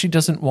 but now she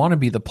doesn't want to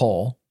be the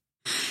pole.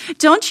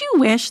 Don't you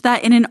wish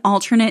that in an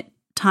alternate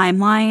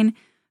timeline,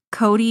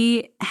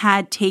 Cody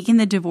had taken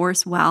the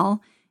divorce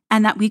well,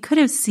 and that we could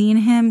have seen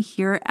him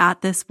here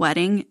at this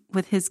wedding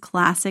with his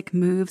classic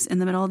moves in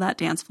the middle of that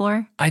dance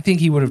floor? I think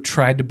he would have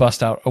tried to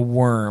bust out a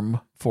worm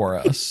for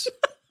us.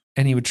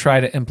 And he would try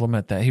to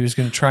implement that. He was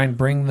going to try and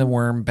bring the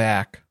worm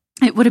back.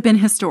 It would have been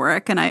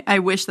historic, and I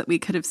wish that we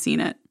could have seen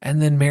it.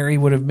 And then Mary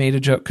would have made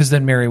a joke, because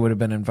then Mary would have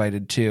been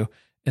invited too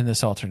in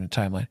this alternate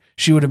timeline.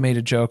 She would have made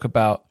a joke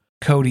about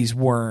Cody's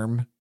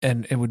worm,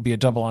 and it would be a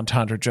double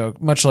entendre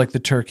joke, much like the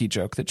turkey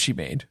joke that she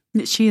made.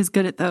 She is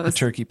good at those. The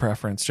turkey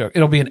preference joke.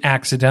 It'll be an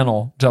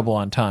accidental double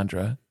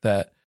entendre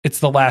that it's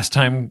the last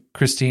time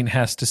Christine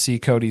has to see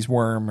Cody's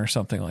worm or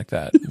something like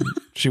that.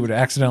 She would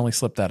accidentally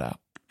slip that out.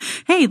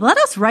 Hey, let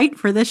us write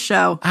for this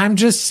show. I'm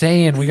just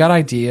saying, we got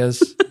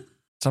ideas.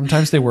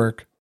 Sometimes they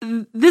work.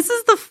 This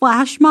is the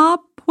flash mob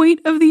point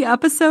of the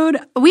episode.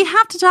 We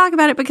have to talk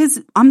about it because,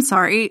 I'm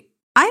sorry,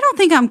 I don't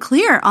think I'm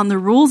clear on the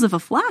rules of a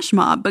flash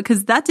mob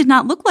because that did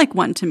not look like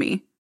one to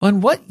me.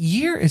 And what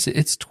year is it?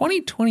 It's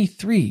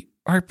 2023.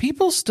 Are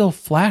people still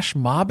flash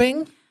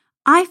mobbing?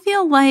 I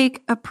feel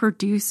like a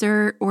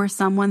producer or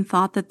someone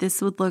thought that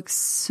this would look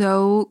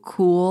so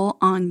cool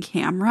on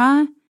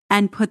camera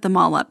and put them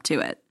all up to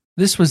it.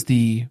 This was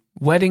the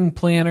wedding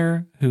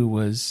planner who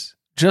was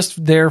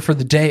just there for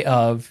the day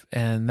of,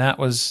 and that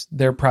was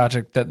their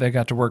project that they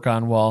got to work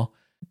on while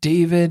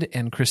David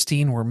and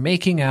Christine were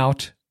making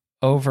out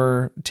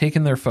over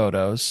taking their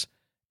photos,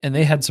 and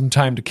they had some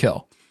time to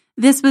kill.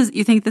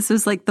 You think this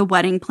was like the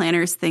wedding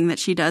planner's thing that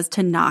she does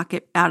to knock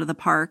it out of the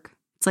park?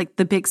 It's like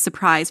the big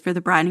surprise for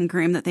the bride and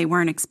groom that they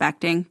weren't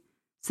expecting.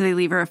 So they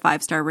leave her a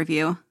 5-star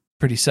review.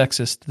 Pretty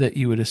sexist that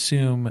you would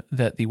assume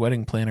that the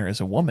wedding planner is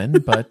a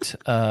woman, but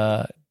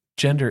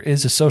gender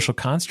is a social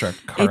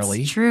construct,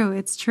 Carly.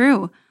 It's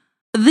true.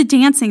 The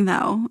dancing,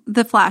 though,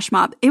 the flash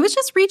mob, it was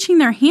just reaching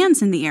their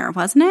hands in the air,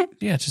 wasn't it?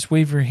 Yeah, just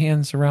wave your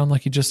hands around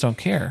like you just don't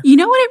care. You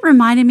know what it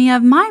reminded me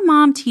of? My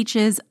mom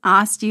teaches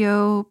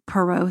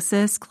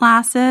osteoporosis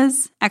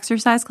classes,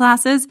 exercise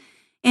classes.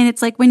 And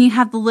it's like when you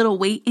have the little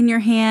weight in your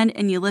hand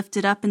and you lift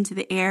it up into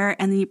the air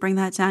and then you bring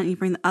that down and you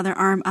bring the other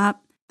arm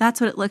up.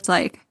 That's what it looked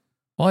like.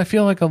 Well, I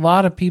feel like a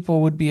lot of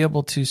people would be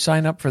able to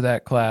sign up for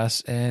that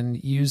class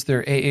and use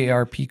their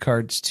AARP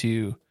cards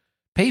to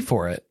pay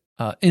for it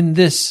in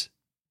this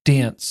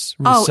dance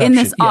reception. Oh, in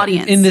this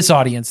audience. In this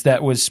audience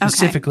that was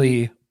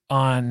specifically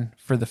on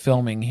for the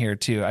filming here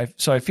too.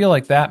 So I feel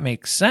like that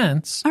makes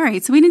sense. All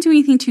right, so we didn't do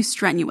anything too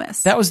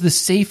strenuous. That was the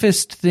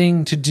safest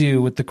thing to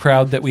do with the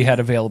crowd that we had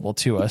available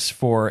to us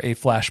for a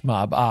flash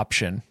mob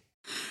option.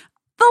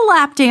 The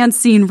lap dance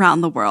scene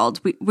around the world.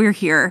 We're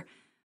here.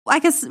 I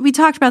guess we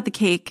talked about the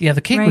cake. Yeah,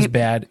 the cake right? was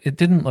bad. It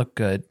didn't look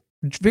good.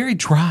 Very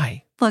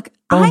dry. Look,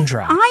 Bone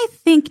dry. I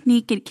think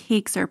naked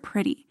cakes are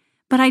pretty,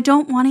 but I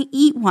don't want to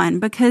eat one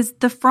because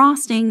the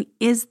frosting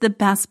is the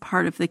best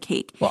part of the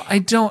cake. Well, I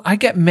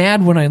get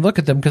mad when I look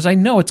at them because I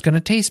know it's going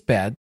to taste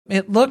bad.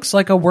 It looks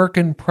like a work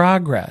in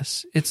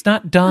progress. It's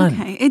not done.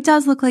 Okay, it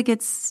does look like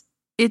it's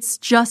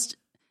just,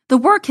 the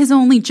work has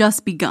only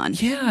just begun.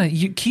 Yeah,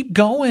 you keep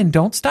going.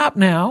 Don't stop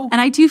now. And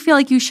I do feel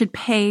like you should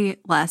pay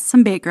less.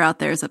 Some baker out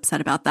there is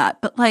upset about that,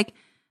 but like,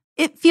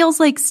 it feels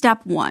like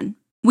step one.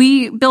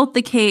 We built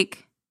the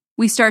cake.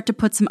 We start to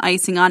put some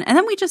icing on, and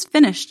then we just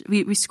finished.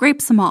 We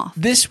scraped some off.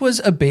 This was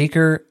a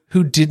baker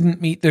who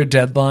didn't meet their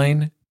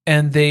deadline,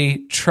 and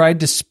they tried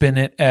to spin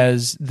it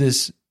as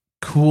this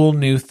cool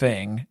new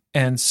thing,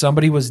 and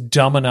somebody was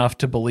dumb enough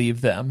to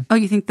believe them. Oh,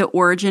 you think the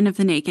origin of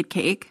the naked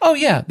cake? Oh,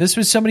 yeah. This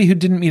was somebody who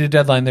didn't meet a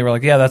deadline. They were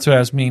like, yeah, that's what I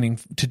was meaning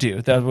to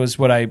do. That was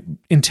what I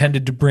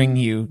intended to bring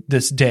you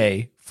this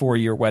day for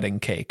your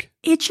wedding cake.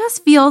 It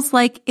just feels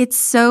like it's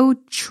so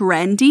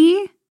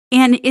trendy.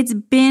 And it's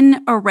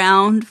been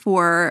around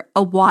for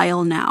a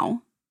while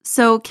now.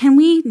 So can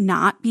we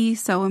not be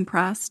so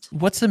impressed?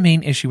 What's the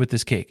main issue with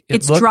this cake?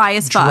 It's dry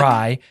as fuck.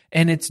 Dry,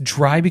 and it's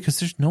dry because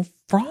there's no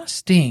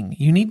frosting.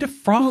 You need to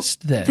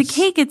frost this. The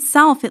cake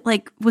itself, it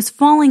like was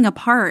falling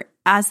apart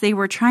as they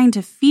were trying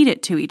to feed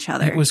it to each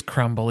other. It was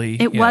crumbly.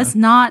 It was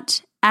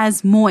not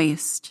as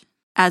moist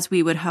as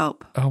we would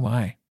hope. Oh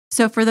my.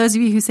 So for those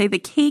of you who say the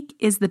cake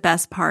is the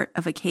best part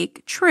of a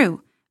cake,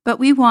 true. But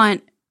we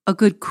want a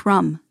good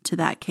crumb to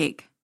that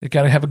cake. It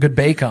got to have a good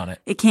bake on it.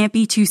 It can't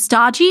be too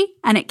stodgy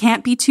and it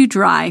can't be too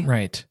dry.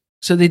 Right.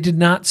 So they did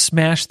not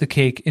smash the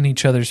cake in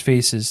each other's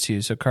faces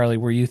too. So Carly,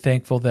 were you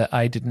thankful that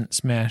I didn't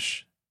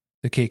smash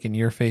the cake in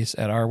your face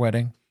at our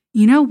wedding?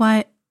 You know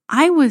what?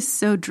 I was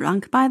so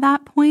drunk by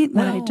that point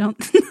that I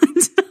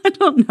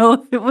don't know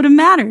if it would have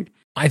mattered.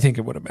 I think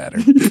it would have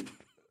mattered.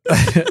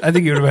 I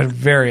think you would have been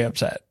very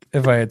upset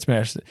if I had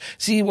smashed it.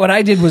 See, what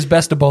I did was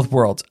best of both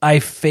worlds. I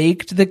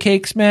faked the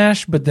cake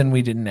smash, but then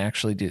we didn't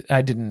actually do.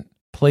 I didn't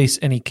place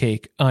any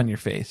cake on your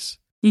face.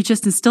 You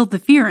just instilled the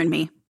fear in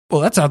me.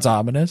 Well, that sounds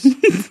ominous.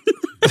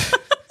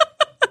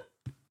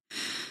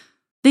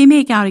 They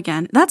make out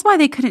again. That's why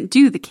they couldn't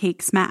do the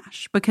cake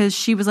smash, because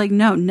she was like,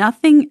 no,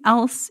 nothing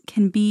else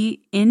can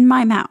be in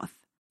my mouth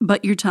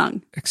but your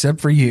tongue.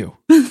 Except for you.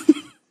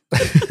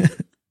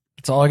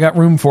 That's all I got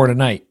room for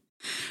tonight.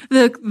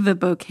 The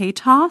bouquet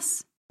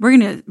toss, we're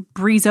going to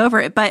breeze over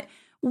it. But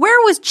where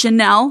was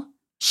Janelle?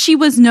 She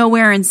was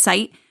nowhere in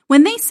sight.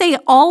 When they say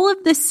all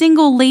of the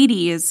single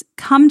ladies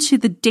come to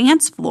the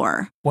dance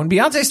floor. When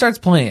Beyonce starts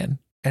playing,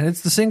 and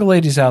it's the single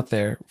ladies out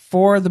there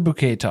for the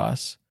bouquet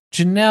toss,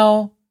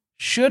 Janelle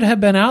should have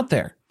been out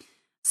there.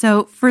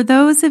 So for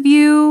those of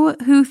you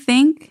who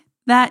think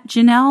that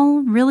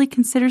Janelle really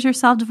considers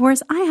herself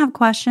divorced, I have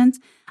questions.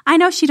 I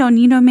know she don't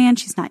need no man.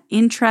 She's not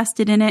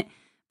interested in it.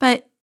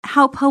 But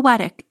how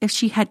poetic if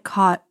she had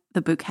caught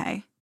the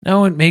bouquet.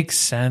 No, it makes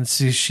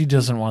sense. She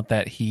doesn't want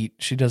that heat.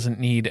 She doesn't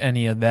need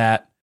any of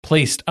that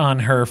placed on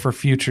her for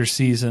future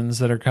seasons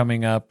that are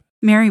coming up.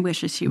 Mary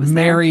wishes she was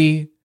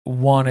Mary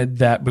wanted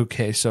that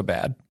bouquet so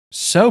bad.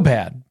 So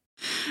bad.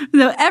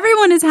 So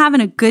everyone is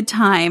having a good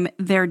time.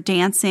 They're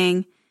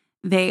dancing.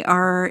 They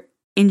are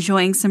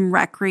enjoying some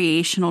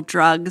recreational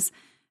drugs.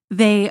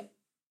 They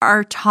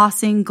are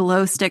tossing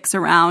glow sticks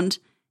around.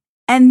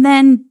 And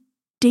then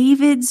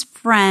David's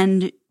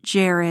friend,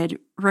 Jared,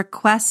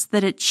 requests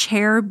that a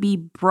chair be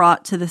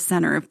brought to the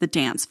center of the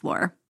dance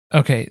floor.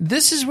 Okay,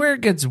 this is where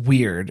it gets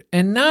weird,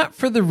 and not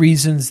for the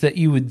reasons that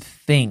you would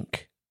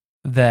think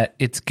that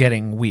it's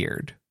getting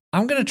weird.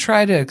 I'm going to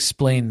try to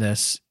explain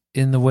this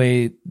in the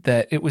way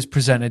that it was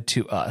presented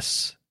to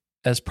us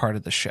as part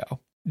of the show.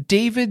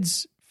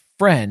 David's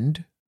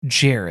friend,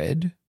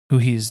 Jared, who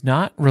he's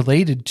not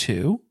related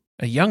to,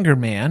 a younger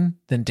man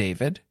than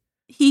David.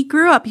 He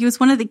grew up. He was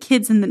one of the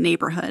kids in the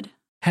neighborhood.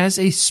 Has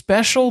a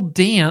special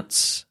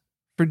dance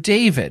for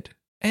David.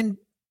 And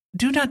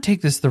do not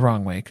take this the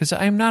wrong way, because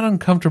I'm not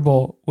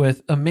uncomfortable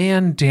with a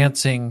man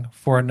dancing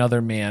for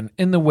another man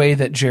in the way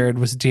that Jared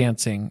was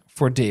dancing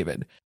for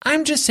David.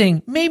 I'm just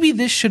saying maybe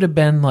this should have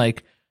been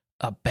like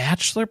a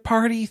bachelor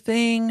party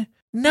thing,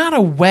 not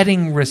a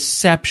wedding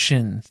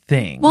reception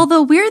thing. Well,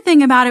 the weird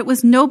thing about it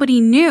was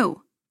nobody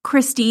knew.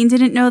 Christine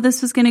didn't know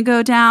this was going to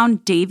go down.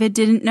 David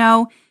didn't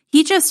know.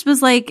 He just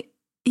was like,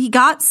 he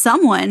got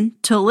someone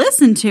to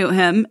listen to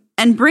him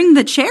and bring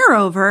the chair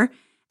over.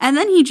 And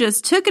then he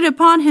just took it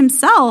upon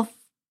himself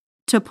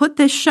to put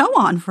this show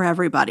on for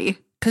everybody.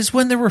 Because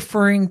when they're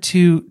referring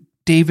to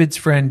David's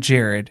friend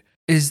Jared,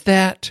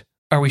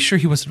 are we sure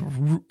he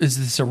wasn't, is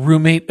this a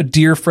roommate, a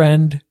dear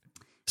friend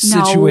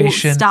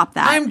situation? No, stop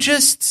that. I'm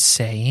just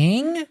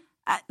saying.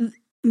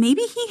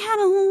 Maybe he had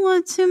a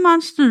little too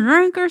much to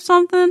drink or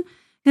something.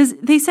 Because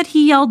they said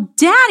he yelled,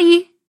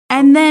 "Daddy,"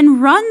 and then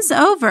runs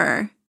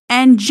over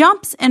and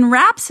jumps and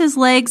wraps his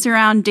legs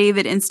around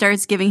David and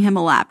starts giving him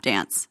a lap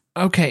dance.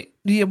 Okay.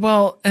 Yeah,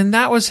 well, and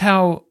that was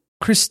how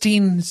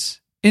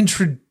Christine's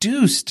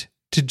introduced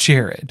to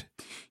Jared.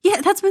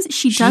 Yeah, that's what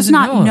she does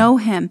not know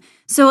him.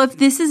 So if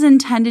this is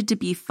intended to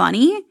be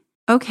funny,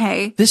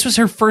 okay. This was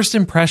her first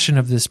impression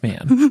of this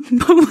man.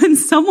 But when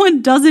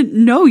someone doesn't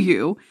know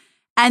you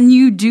and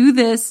you do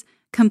this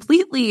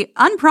completely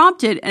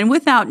unprompted and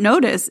without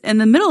notice in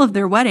the middle of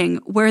their wedding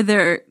where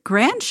their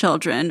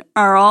grandchildren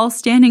are all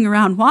standing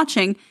around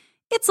watching,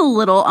 it's a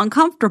little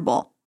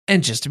uncomfortable.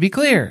 And just to be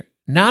clear,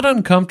 not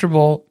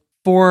uncomfortable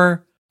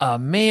for a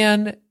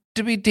man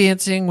to be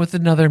dancing with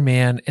another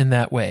man in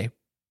that way.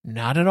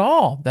 Not at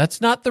all.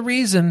 That's not the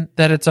reason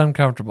that it's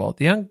uncomfortable.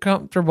 The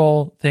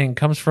uncomfortable thing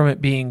comes from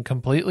it being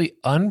completely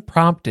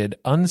unprompted,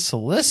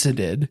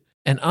 unsolicited,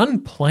 and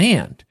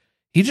unplanned.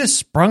 He just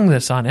sprung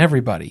this on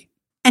everybody.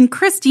 And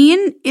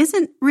Christine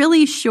isn't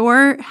really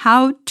sure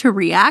how to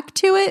react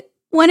to it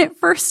when it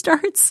first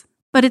starts,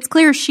 but it's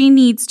clear she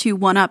needs to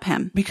one-up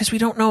him. Because we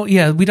don't know,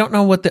 we don't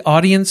know what the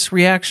audience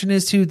reaction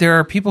is to. There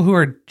are people who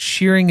are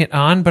cheering it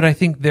on, but I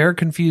think they're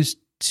confused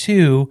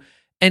too.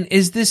 And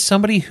is this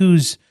somebody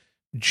who's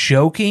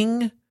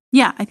joking?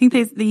 Yeah, I think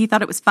he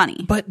thought it was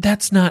funny. But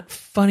that's not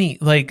funny.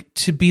 Like,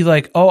 to be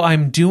like, oh,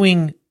 I'm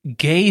doing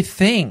gay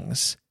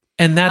things.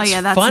 And that's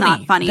that's funny.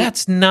 Not funny.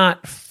 That's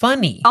not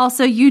funny.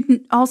 Also,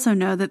 you also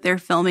know that they're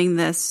filming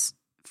this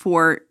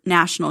for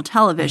national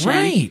television.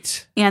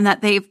 Right. And that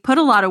they've put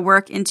a lot of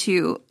work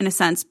into, in a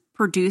sense,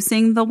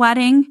 producing the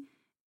wedding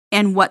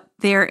and what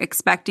they're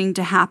expecting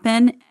to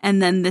happen.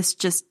 And then this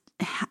just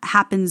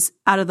happens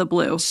out of the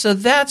blue. So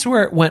that's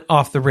where it went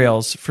off the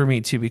rails for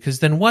me too, because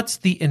then what's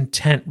the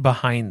intent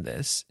behind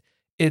this?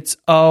 It's,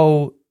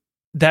 oh,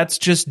 that's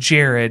just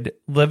Jared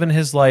living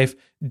his life,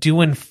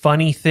 doing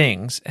funny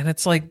things. And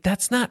it's like,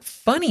 that's not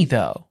funny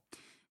though.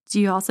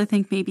 Do you also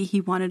think maybe he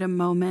wanted a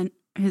moment,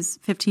 his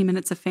 15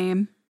 minutes of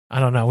fame?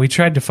 I don't know. We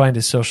tried to find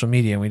his social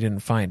media and we didn't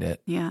find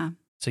it. Yeah.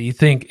 So you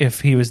think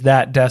if he was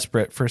that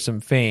desperate for some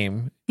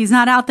fame. He's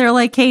not out there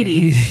like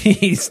Katie.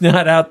 He's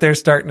not out there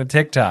starting a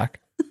TikTok.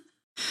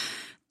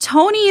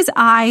 Tony's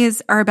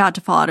eyes are about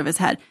to fall out of his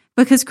head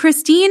because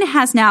Christine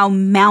has now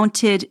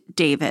mounted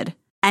David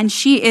and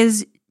she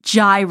is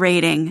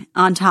gyrating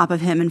on top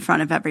of him in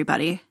front of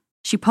everybody.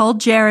 She pulled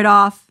Jared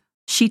off.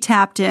 She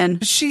tapped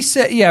in. She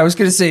said, I was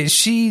going to say,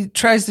 she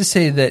tries to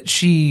say that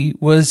she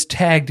was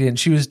tagged in.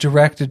 She was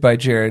directed by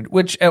Jared,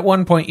 which at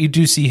one point you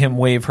do see him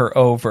wave her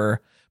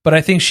over. But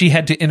I think she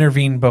had to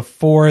intervene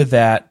before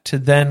that to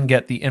then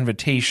get the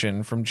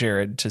invitation from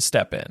Jared to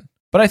step in.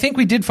 But I think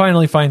we did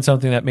finally find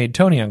something that made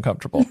Tony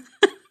uncomfortable,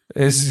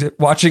 is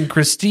watching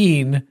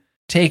Christine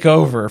take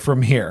over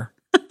from here.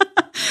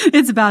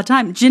 It's about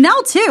time.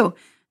 Janelle, too.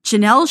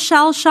 Janelle's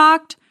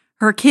shell-shocked.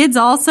 Her kids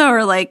also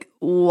are like,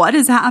 what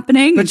is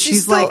happening? But and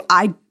she's still,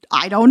 like,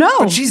 I don't know.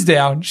 But she's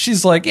down.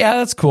 She's like, yeah,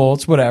 that's cool.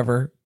 It's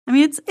whatever. I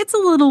mean, it's a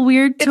little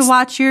weird to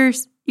watch your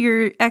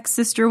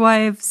ex-sister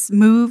wife's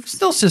moves.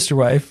 Still sister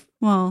wife.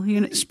 Well,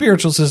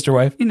 spiritual sister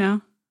wife.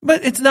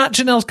 But it's not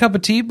Janelle's cup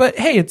of tea, but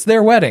hey, it's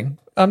their wedding.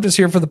 I'm just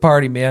here for the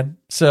party, man.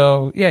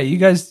 So, yeah, you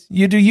guys,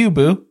 you do you,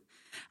 boo.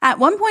 At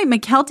one point,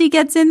 McKelty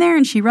gets in there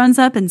and she runs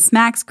up and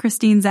smacks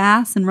Christine's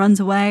ass and runs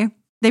away.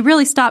 They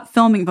really stopped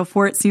filming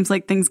before it seems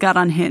like things got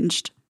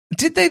unhinged.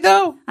 Did they,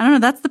 though? I don't know.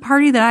 That's the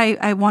party that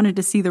I wanted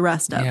to see the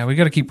rest of. Yeah, we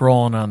got to keep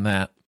rolling on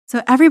that.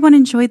 So everyone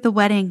enjoyed the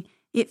wedding.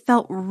 It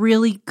felt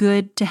really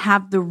good to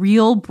have the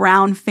real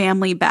Brown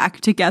family back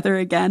together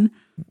again.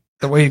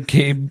 The way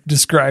Gabe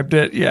described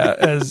it,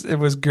 as it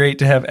was great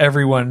to have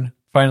everyone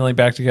finally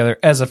back together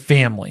as a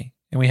family.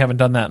 And we haven't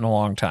done that in a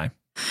long time.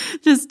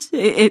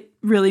 It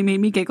really made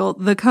me giggle.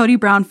 The Cody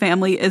Brown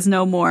family is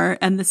no more,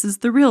 and this is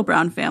the real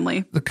Brown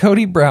family. The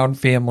Cody Brown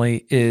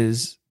family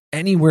is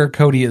anywhere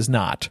Cody is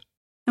not.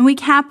 And we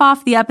cap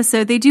off the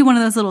episode. They do one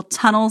of those little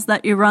tunnels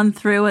that you run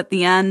through at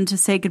the end to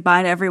say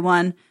goodbye to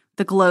everyone.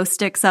 The glow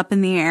sticks up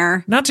in the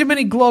air. Not too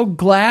many glow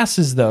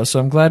glasses, though, so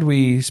I'm glad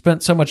we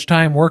spent so much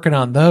time working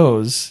on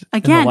those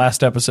in the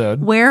last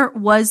episode. Where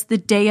was the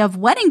day of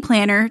wedding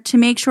planner to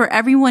make sure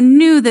everyone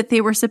knew that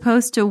they were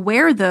supposed to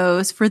wear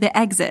those for the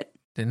exit?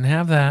 Didn't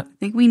have that. I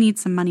think we need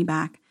some money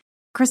back.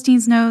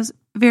 Christine's nose,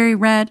 very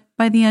red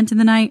by the end of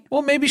the night.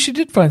 Well, maybe she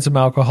did find some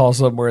alcohol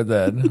somewhere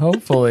then.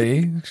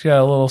 Hopefully, she got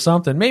a little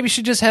something. Maybe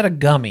she just had a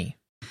gummy.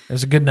 It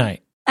was a good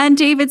night. And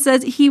David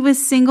says he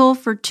was single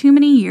for too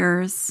many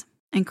years.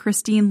 And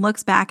Christine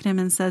looks back at him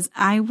and says,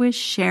 I was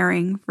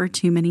sharing for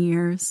too many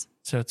years.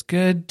 So it's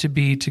good to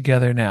be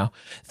together now.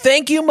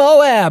 Thank you,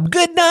 Moab.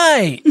 Good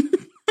night.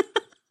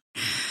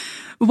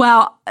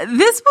 Wow,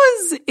 this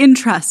was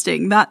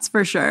interesting, that's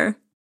for sure.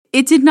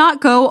 It did not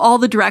go all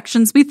the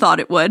directions we thought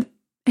it would.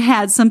 It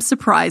had some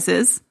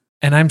surprises.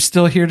 And I'm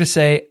still here to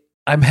say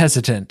I'm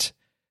hesitant.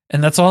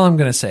 And that's all I'm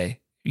going to say.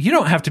 You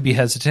don't have to be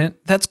hesitant.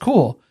 That's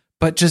cool.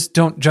 But just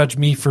don't judge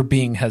me for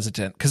being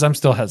hesitant, because I'm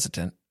still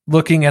hesitant.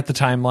 Looking at the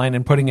timeline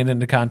and putting it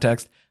into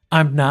context,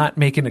 I'm not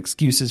making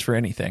excuses for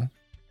anything.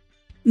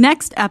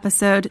 Next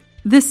episode,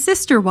 The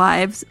Sister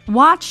Wives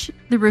watch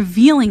the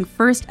revealing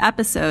first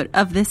episode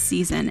of this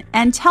season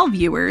and tell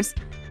viewers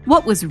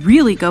what was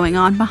really going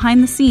on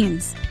behind the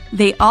scenes.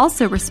 They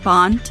also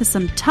respond to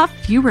some tough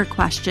viewer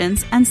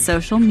questions and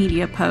social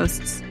media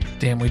posts.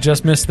 Damn, we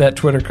just missed that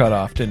Twitter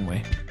cutoff, didn't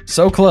we?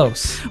 So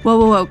close.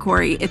 Whoa,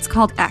 Corey. It's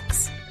called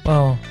X.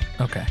 Well,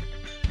 okay.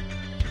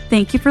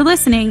 Thank you for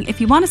listening. If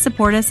you want to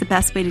support us, the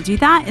best way to do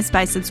that is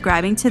by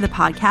subscribing to the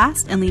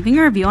podcast and leaving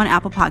a review on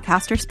Apple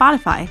Podcasts or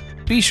Spotify.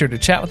 Be sure to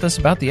chat with us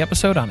about the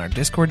episode on our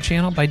Discord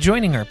channel by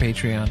joining our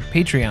Patreon,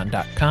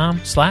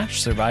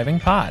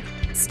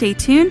 patreon.com/survivingpod. Stay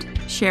tuned,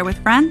 share with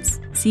friends.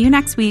 See you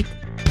next week.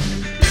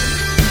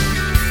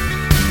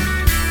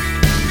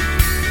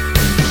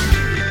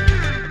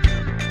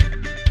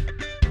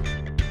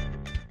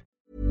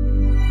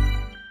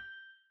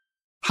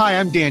 Hi,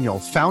 I'm Daniel,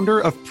 founder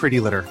of Pretty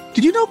Litter.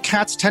 Did you know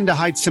cats tend to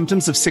hide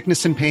symptoms of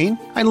sickness and pain?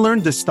 I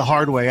learned this the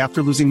hard way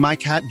after losing my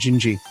cat,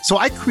 Gingy. So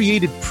I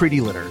created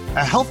Pretty Litter,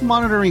 a health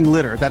monitoring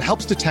litter that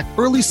helps detect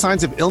early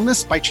signs of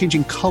illness by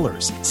changing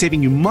colors,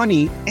 saving you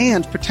money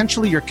and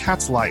potentially your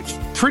cat's life.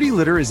 Pretty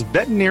Litter is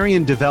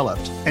veterinarian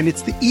developed, and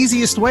it's the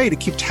easiest way to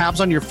keep tabs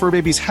on your fur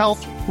baby's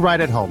health right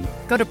at home.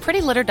 Go to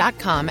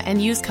prettylitter.com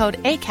and use code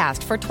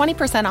ACAST for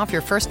 20% off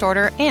your first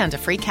order and a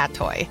free cat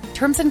toy.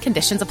 Terms and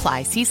conditions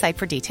apply. See site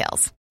for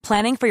details.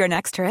 Planning for your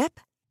next trip?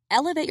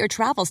 Elevate your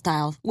travel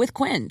style with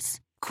Quince.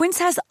 Quince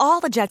has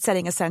all the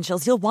jet-setting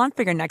essentials you'll want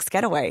for your next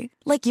getaway,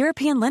 like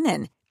European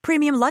linen,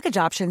 premium luggage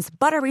options,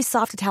 buttery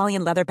soft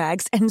Italian leather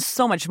bags, and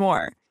so much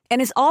more.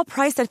 And is all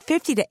priced at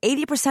 50 to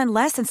 80%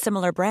 less than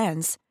similar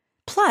brands.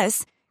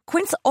 Plus,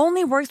 Quince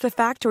only works with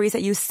factories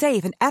that use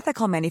safe and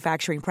ethical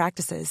manufacturing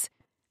practices.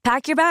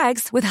 Pack your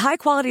bags with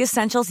high-quality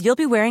essentials you'll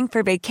be wearing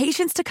for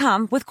vacations to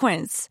come with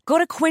Quince. Go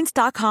to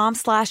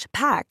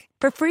quince.com/pack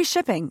for free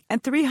shipping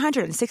and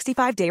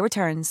 365-day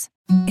returns.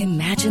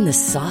 Imagine the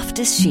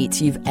softest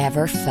sheets you've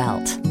ever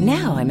felt.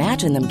 Now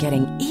imagine them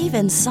getting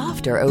even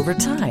softer over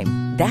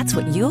time. That's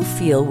what you'll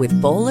feel with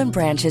Boll &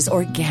 Branch's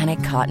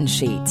organic cotton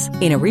sheets.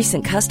 In a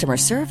recent customer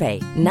survey,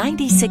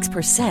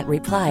 96%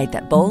 replied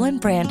that Boll &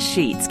 Branch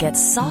sheets get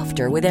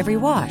softer with every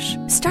wash.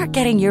 Start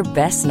getting your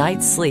best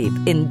night's sleep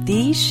in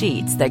these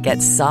sheets that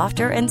get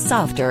softer and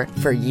softer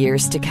for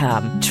years to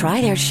come.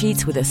 Try their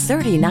sheets with a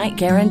 30-night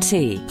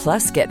guarantee.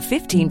 Plus, get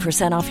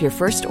 15% off your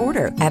first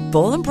order at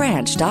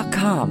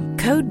bollandbranch.com.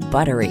 Code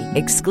BUTTERY.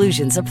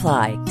 Exclusions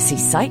apply. See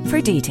site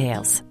for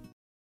details.